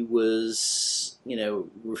that he was,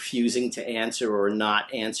 refusing to answer or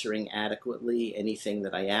not answering adequately anything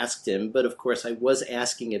that I asked him. But of course, I was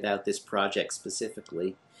asking about this project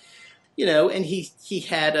specifically, and he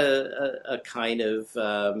had a kind of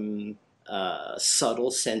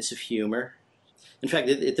subtle sense of humor. In fact,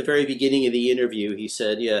 at the very beginning of the interview, he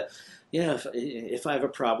said, "Yeah, yeah. If I have a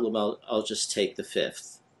problem, I'll just take the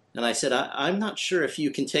fifth." And I said, I'm not sure if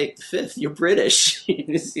you can take the fifth. You're British.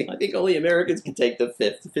 I think only Americans can take the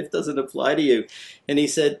fifth. The fifth doesn't apply to you. And he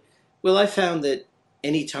said, well, I found that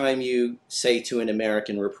anytime you say to an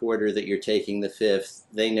American reporter that you're taking the fifth,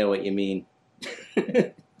 they know what you mean.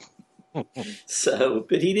 So,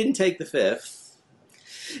 but he didn't take the fifth.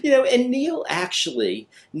 And Neil actually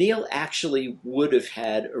would have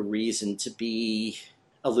had a reason to be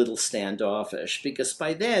a little standoffish, because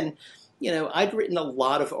by then, I'd written a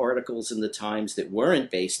lot of articles in the Times that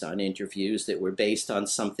weren't based on interviews, that were based on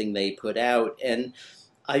something they put out. And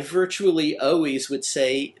I virtually always would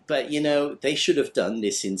say, but, they should have done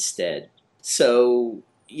this instead. So,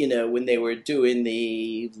 when they were doing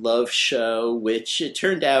the Love show, which it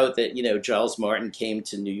turned out that, Giles Martin came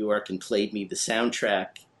to New York and played me the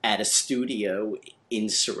soundtrack at a studio in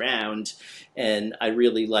surround, and I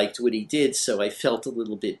really liked what he did, so I felt a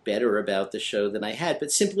little bit better about the show than I had.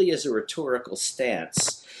 But simply as a rhetorical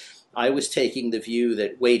stance, I was taking the view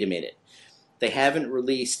that, wait a minute, they haven't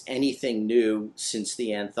released anything new since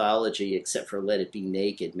the anthology, except for Let It Be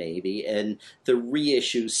Naked, maybe, and the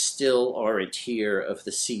reissues still aren't here of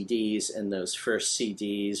the CDs, and those first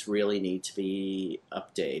CDs really need to be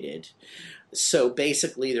updated. So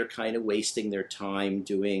basically, they're kind of wasting their time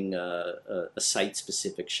doing a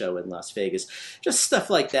site-specific show in Las Vegas. Just stuff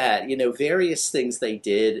like that, various things they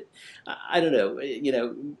did. I don't know,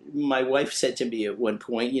 my wife said to me at one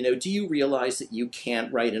point, do you realize that you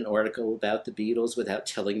can't write an article about the Beatles without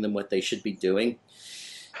telling them what they should be doing?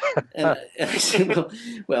 And I said,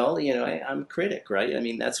 well, I'm a critic, right? I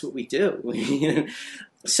mean, that's what we do.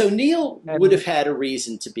 So Neil would have And had a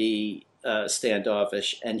reason to be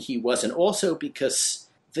standoffish, and he wasn't. Also because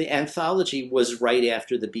the anthology was right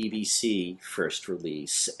after the BBC first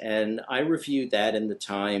release, and I reviewed that in the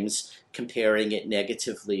Times, comparing it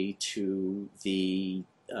negatively to the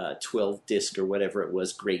 12 disc or whatever it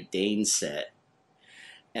was Great Dane set,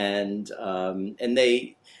 and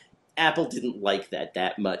they Apple didn't like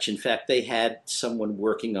that much. In fact, they had someone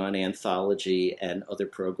working on Anthology and other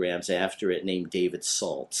programs after it named David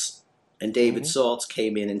Saltz. And David mhm. Saltz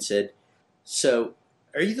came in and said, so,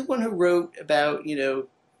 are you the one who wrote about,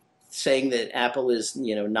 saying that Apple is,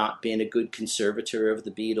 not been a good conservator of the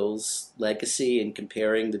Beatles' legacy and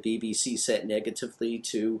comparing the BBC set negatively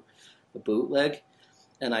to a bootleg.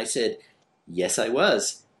 And I said, yes, I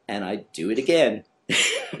was. And I'd do it again.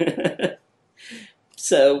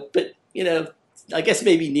 So, but, I guess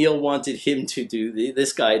maybe Neil wanted him to do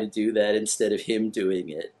this guy to do that instead of him doing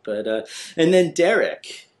it. But and then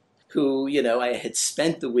Derek, who I had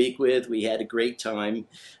spent the week with, we had a great time,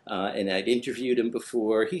 and I'd interviewed him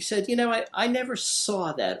before. He said, I never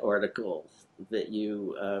saw that article that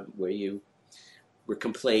you where you were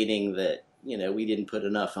complaining that we didn't put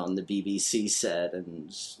enough on the BBC set,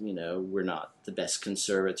 and we're not the best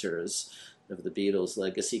conservators of the Beatles'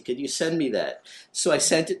 legacy. Could you send me that? So I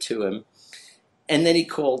sent it to him. And then he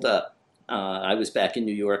called up. I was back in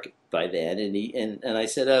New York by then, and I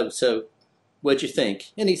said, "Oh, so what'd you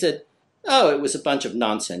think?" And he said, "Oh, it was a bunch of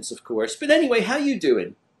nonsense, of course. But anyway, how you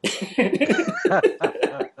doing?"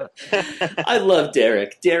 I love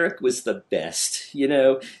Derek. Derek was the best.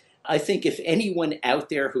 I think if anyone out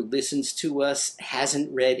there who listens to us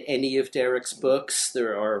hasn't read any of Derek's books,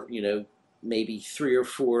 there are maybe 3 or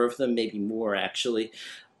 4 of them, maybe more actually.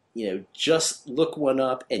 Just look one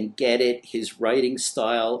up and get it. His writing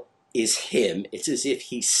style is him. It's as if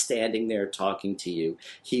he's standing there talking to you.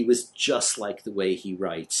 He was just like the way he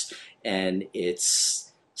writes. And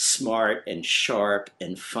it's smart and sharp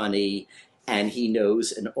and funny. And he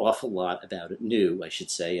knows an awful lot about it,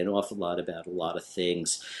 an awful lot about a lot of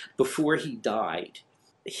things. Before he died,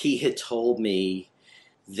 he had told me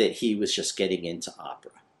that he was just getting into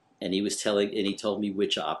opera. And he told me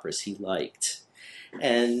which operas he liked.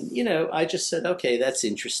 And, I just said, okay, that's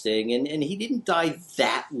interesting. And he didn't die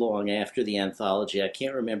that long after the anthology. I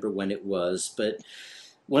can't remember when it was. But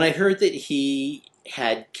when I heard that he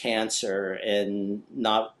had cancer and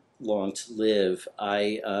not long to live,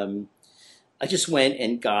 I just went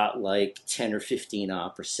and got like 10 or 15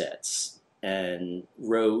 opera sets and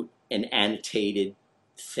wrote an annotated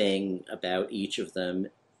thing about each of them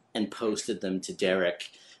and posted them to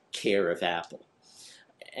Derek, care of Apple.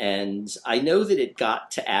 And I know that it got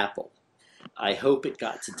to Apple. I hope it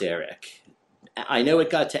got to Derek. I know it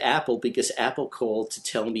got to Apple because Apple called to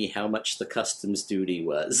tell me how much the customs duty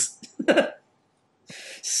was.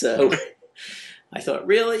 So I thought,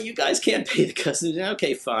 really? You guys can't pay the customs duty?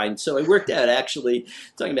 Okay, fine. So I worked out, actually,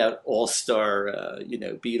 talking about all-star,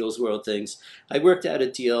 Beatles World things, I worked out a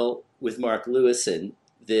deal with Mark Lewison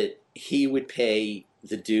that he would pay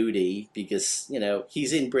the duty because,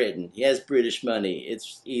 he's in Britain. He has British money.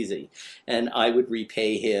 It's easy. And I would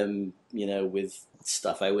repay him, with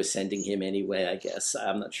stuff I was sending him anyway, I guess.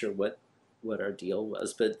 I'm not sure what our deal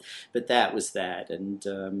was, but that was that.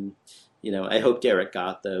 And, I hope Derek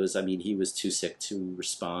got those. I mean, he was too sick to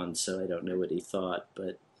respond, so I don't know what he thought.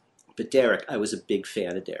 But Derek, I was a big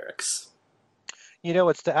fan of Derek's.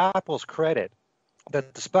 It's to Apple's credit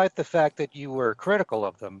that despite the fact that you were critical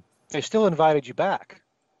of them, they still invited you back.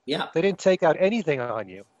 Yeah. They didn't take out anything on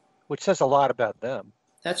you, which says a lot about them.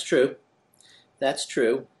 That's true. That's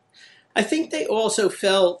true. I think they also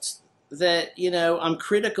felt that, I'm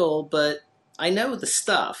critical, but I know the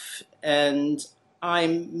stuff, and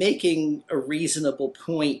I'm making a reasonable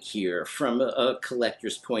point here from a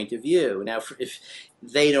collector's point of view. Now, if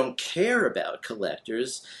they don't care about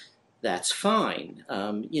collectors, that's fine.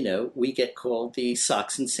 We get called the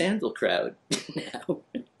socks and sandal crowd now.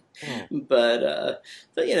 But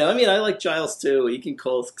I like Giles too. He can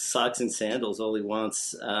call socks and sandals all he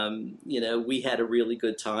wants. We had a really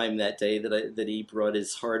good time that day that he brought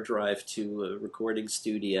his hard drive to a recording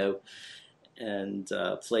studio and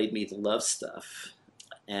played me the Love Stuff.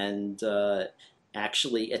 And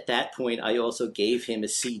actually, at that point, I also gave him a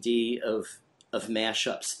CD of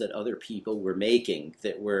mashups that other people were making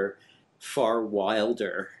that were far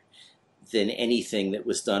wilder than anything that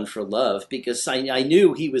was done for Love, because I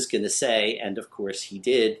knew he was going to say, and of course he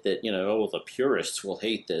did, that the purists will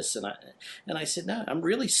hate this, and I said, no, I'm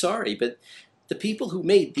really sorry, but the people who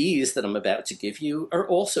made these that I'm about to give you are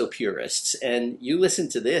also purists, and you listen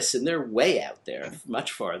to this, and they're way out there,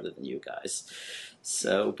 much farther than you guys.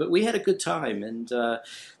 So, but we had a good time, and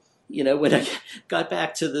when I got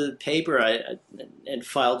back to the paper and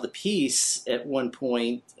filed the piece, at one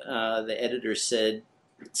point the editor said,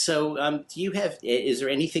 so is there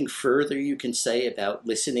anything further you can say about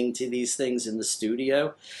listening to these things in the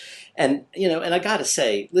studio? And, and I got to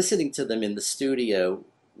say, listening to them in the studio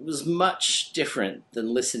was much different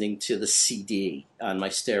than listening to the CD on my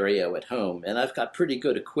stereo at home. And I've got pretty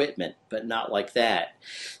good equipment, but not like that.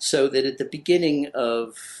 So that at the beginning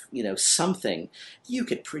of, something, you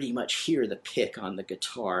could pretty much hear the pick on the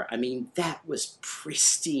guitar. I mean, that was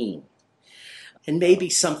pristine. And maybe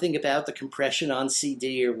something about the compression on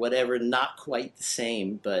CD or whatever, not quite the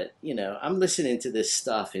same, but I'm listening to this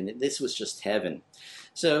stuff and this was just heaven.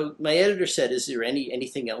 So my editor said, "Is there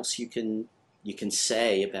anything else you can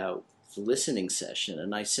say about the listening session?"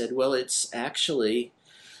 And I said, "Well, it's actually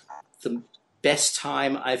the best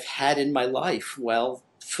time I've had in my life while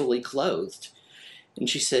fully clothed." And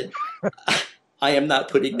she said, "I am not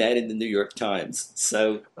putting that in the New York Times.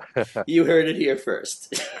 So you heard it here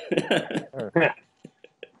first."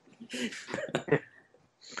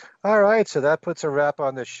 All right, so that puts a wrap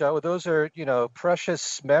on the show. Those are,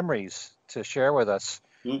 precious memories to share with us,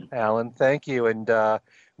 Allan. Thank you. And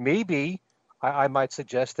maybe I might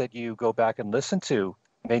suggest that you go back and listen to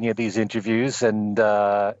many of these interviews. And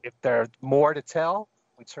if there's more to tell,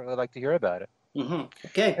 we'd certainly like to hear about it. Mm-hmm.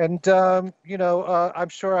 Okay. And, I'm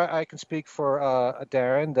sure I can speak for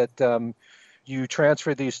Darren that you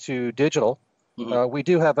transferred these to digital. Mm-hmm. We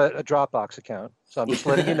do have a Dropbox account, so I'm just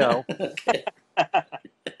letting you know.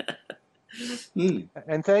 Okay.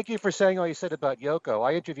 And thank you for saying all you said about Yoko.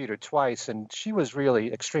 I interviewed her twice, and she was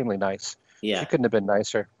really extremely nice. Yeah. She couldn't have been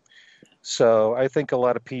nicer. So I think a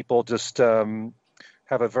lot of people just have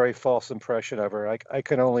a very false impression of her. I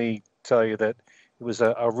can only tell you that it was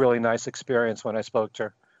a really nice experience when I spoke to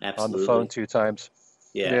her on the phone 2 times.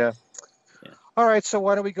 Yeah. All right, so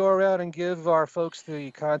why don't we go around and give our folks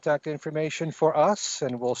the contact information for us,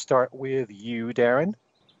 and we'll start with you, Darren.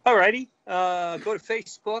 All righty. Go to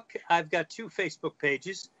Facebook. I've got 2 Facebook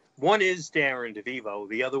pages. One is Darren DeVivo.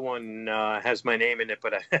 The other one has my name in it,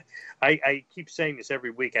 but I keep saying this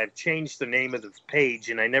every week. I've changed the name of the page,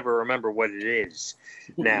 and I never remember what it is.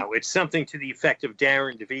 Now, it's something to the effect of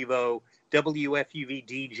Darren DeVivo, WFUV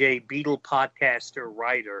DJ, Beatle podcaster,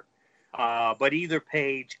 writer. But either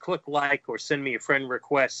page, click like or send me a friend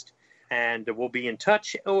request, and we'll be in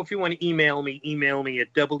touch. Oh, if you want to email me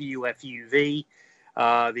at WFUV.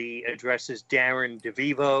 The address is Darren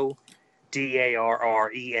DeVivo,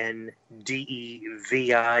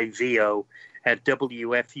 DarrenDevivo at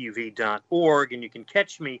WFUV.org. And you can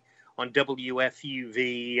catch me on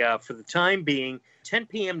WFUV for the time being, 10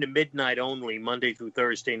 p.m. to midnight only, Monday through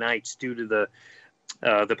Thursday nights, due to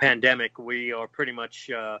the pandemic. We are pretty much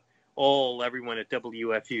everyone at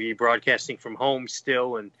WFUV broadcasting from home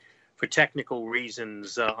still, and for technical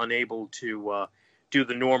reasons, unable to do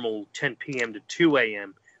the normal 10 p.m. to 2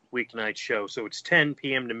 a.m. weeknight show. So it's 10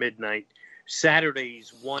 p.m. to midnight,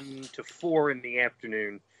 Saturdays 1 to 4 in the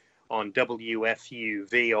afternoon on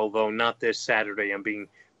WFUV, although not this Saturday. I'm being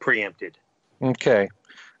preempted. Okay.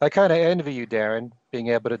 I kind of envy you, Darren, being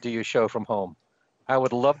able to do your show from home. I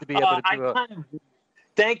would love to be able to do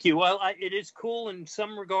Thank you. Well, it is cool in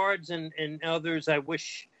some regards, and in others, I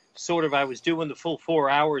wish I was doing the full 4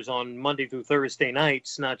 hours on Monday through Thursday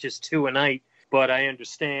nights, not just 2 a night. But I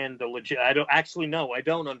understand I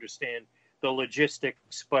don't understand the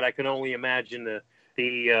logistics, but I can only imagine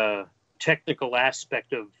the technical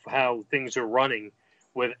aspect of how things are running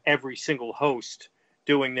with every single host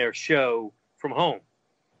doing their show from home.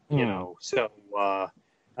 And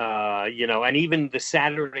even the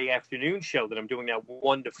Saturday afternoon show that I'm doing now,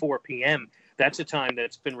 1 to 4 p.m., that's a time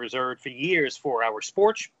that's been reserved for years for our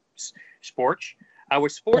sports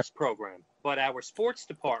program. But our sports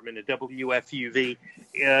department at WFUV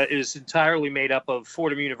is entirely made up of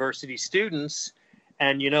Fordham University students.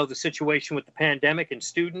 And, the situation with the pandemic and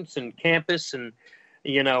students and campus and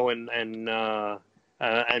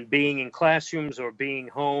being in classrooms or being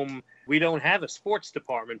home, we don't have a sports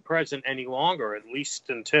department present any longer, at least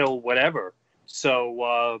until whatever.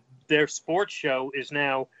 So their sports show is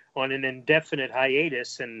now on an indefinite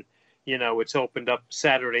hiatus, and it's opened up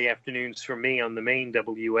Saturday afternoons for me on the main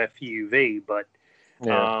WFUV. But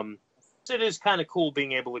it is kind of cool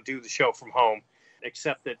being able to do the show from home,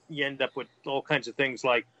 except that you end up with all kinds of things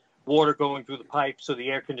like water going through the pipes or the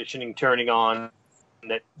air conditioning turning on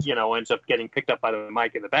that, ends up getting picked up by the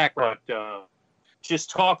mic in the background.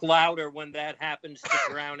 Just talk louder when that happens to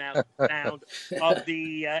drown out the sound of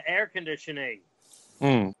the air conditioning.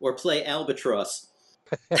 Or play Albatross.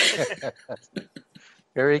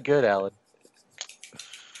 Very good, Allan.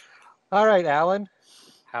 All right, Allan,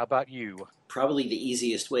 how about you? Probably the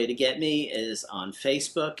easiest way to get me is on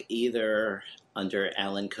Facebook, either under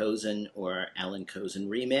Allan Kozinn or Allan Kozinn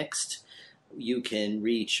Remixed. You can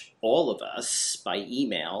reach all of us by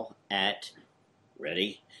email at,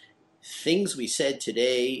 ready,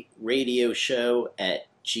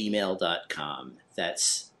 thingswesaidtoday.radioshow@gmail.com.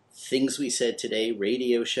 That's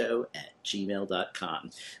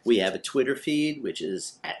thingswesaidtoday.radioshow@gmail.com. We have a Twitter feed, which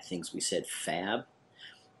is @thingswesaidfab.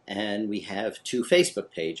 And we have 2 Facebook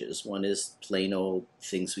pages. One is plain old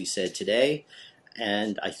Things We Said Today,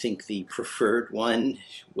 And I think the preferred one,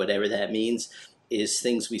 whatever that means, is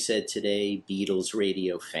Things We Said Today, Beatles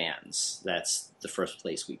Radio Fans. That's the first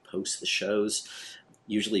place we post the shows.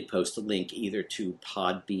 Usually post a link either to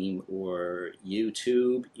Podbean or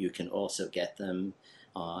YouTube. You can also get them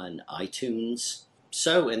on iTunes.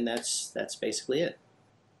 So, and that's basically it.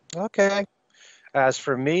 Okay. As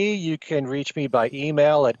for me, you can reach me by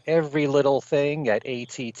email at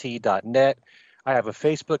everylittlething@att.net. I have a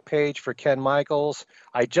Facebook page for Ken Michaels.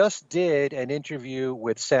 I just did an interview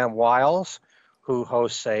with Sam Wiles, who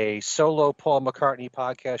hosts a solo Paul McCartney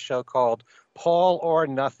podcast show called Paul or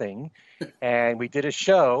Nothing. And we did a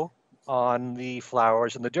show on the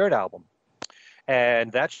Flowers in the Dirt album.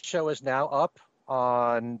 And that show is now up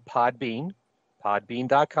on Podbean,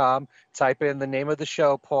 podbean.com. Type in the name of the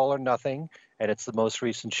show, Paul or Nothing, and it's the most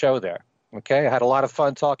recent show there. Okay, I had a lot of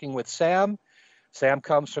fun talking with Sam. Sam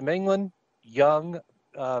comes from England, young,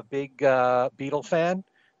 big Beatle fan,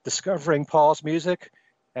 discovering Paul's music,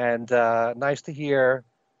 and nice to hear,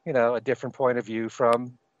 a different point of view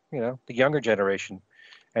from, the younger generation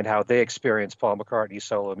and how they experience Paul McCartney's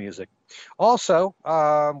solo music. Also,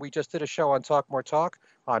 we just did a show on Talk More Talk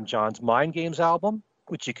on John's Mind Games album,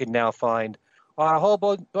 which you can now find on a whole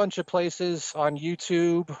bunch of places, on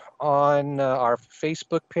YouTube, on our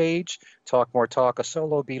Facebook page, Talk More Talk, a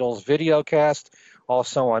solo Beatles video cast,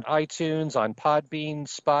 also on iTunes, on Podbean,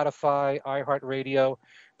 Spotify, iHeartRadio,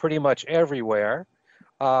 pretty much everywhere.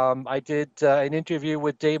 I did an interview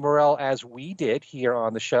with Dave Morrell, as we did here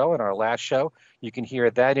on the show, in our last show. You can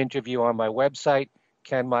hear that interview on my website,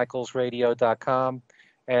 kenmichaelsradio.com.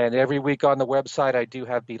 And every week on the website, I do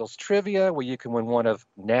have Beatles trivia, where you can win one of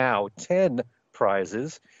now 10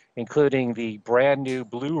 prizes, including the brand new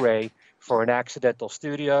Blu-ray for An Accidental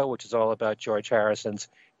Studio, which is all about George Harrison's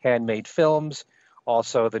handmade films.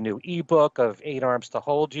 Also, the new ebook of 8 Arms to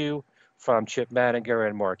Hold You from Chip Maniger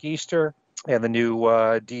and Mark Easter, and the new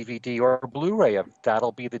DVD or Blu-ray of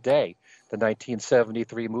That'll Be the Day, the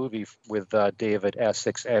 1973 movie with David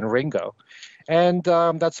Essex and Ringo. And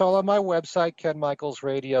that's all on my website,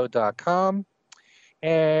 kenmichaelsradio.com.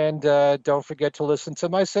 And don't forget to listen to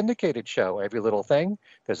my syndicated show, Every Little Thing.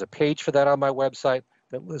 There's a page for that on my website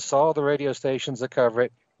that lists all the radio stations that cover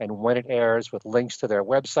it and when it airs, with links to their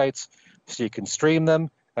websites so you can stream them,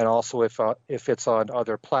 and also if it's on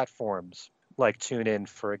other platforms like TuneIn,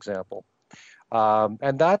 for example.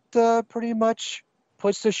 And that pretty much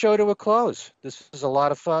puts the show to a close. This was a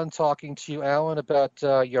lot of fun talking to you, Allan, about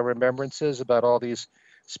your remembrances about all these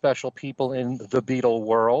special people in the Beatle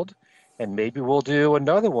world. And maybe we'll do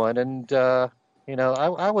another one. And,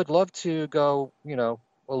 I would love to go, a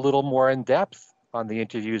little more in depth on the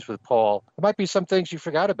interviews with Paul. There might be some things you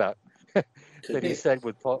forgot about that he said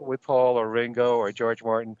with Paul or Ringo or George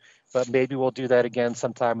Martin. But maybe we'll do that again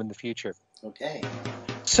sometime in the future. Okay.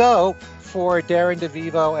 So, for Darren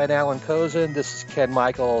DeVivo and Allan Kozinn, this is Ken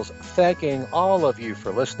Michaels thanking all of you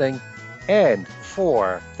for listening. And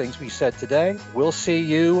for Things We Said Today, we'll see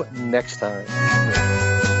you next time.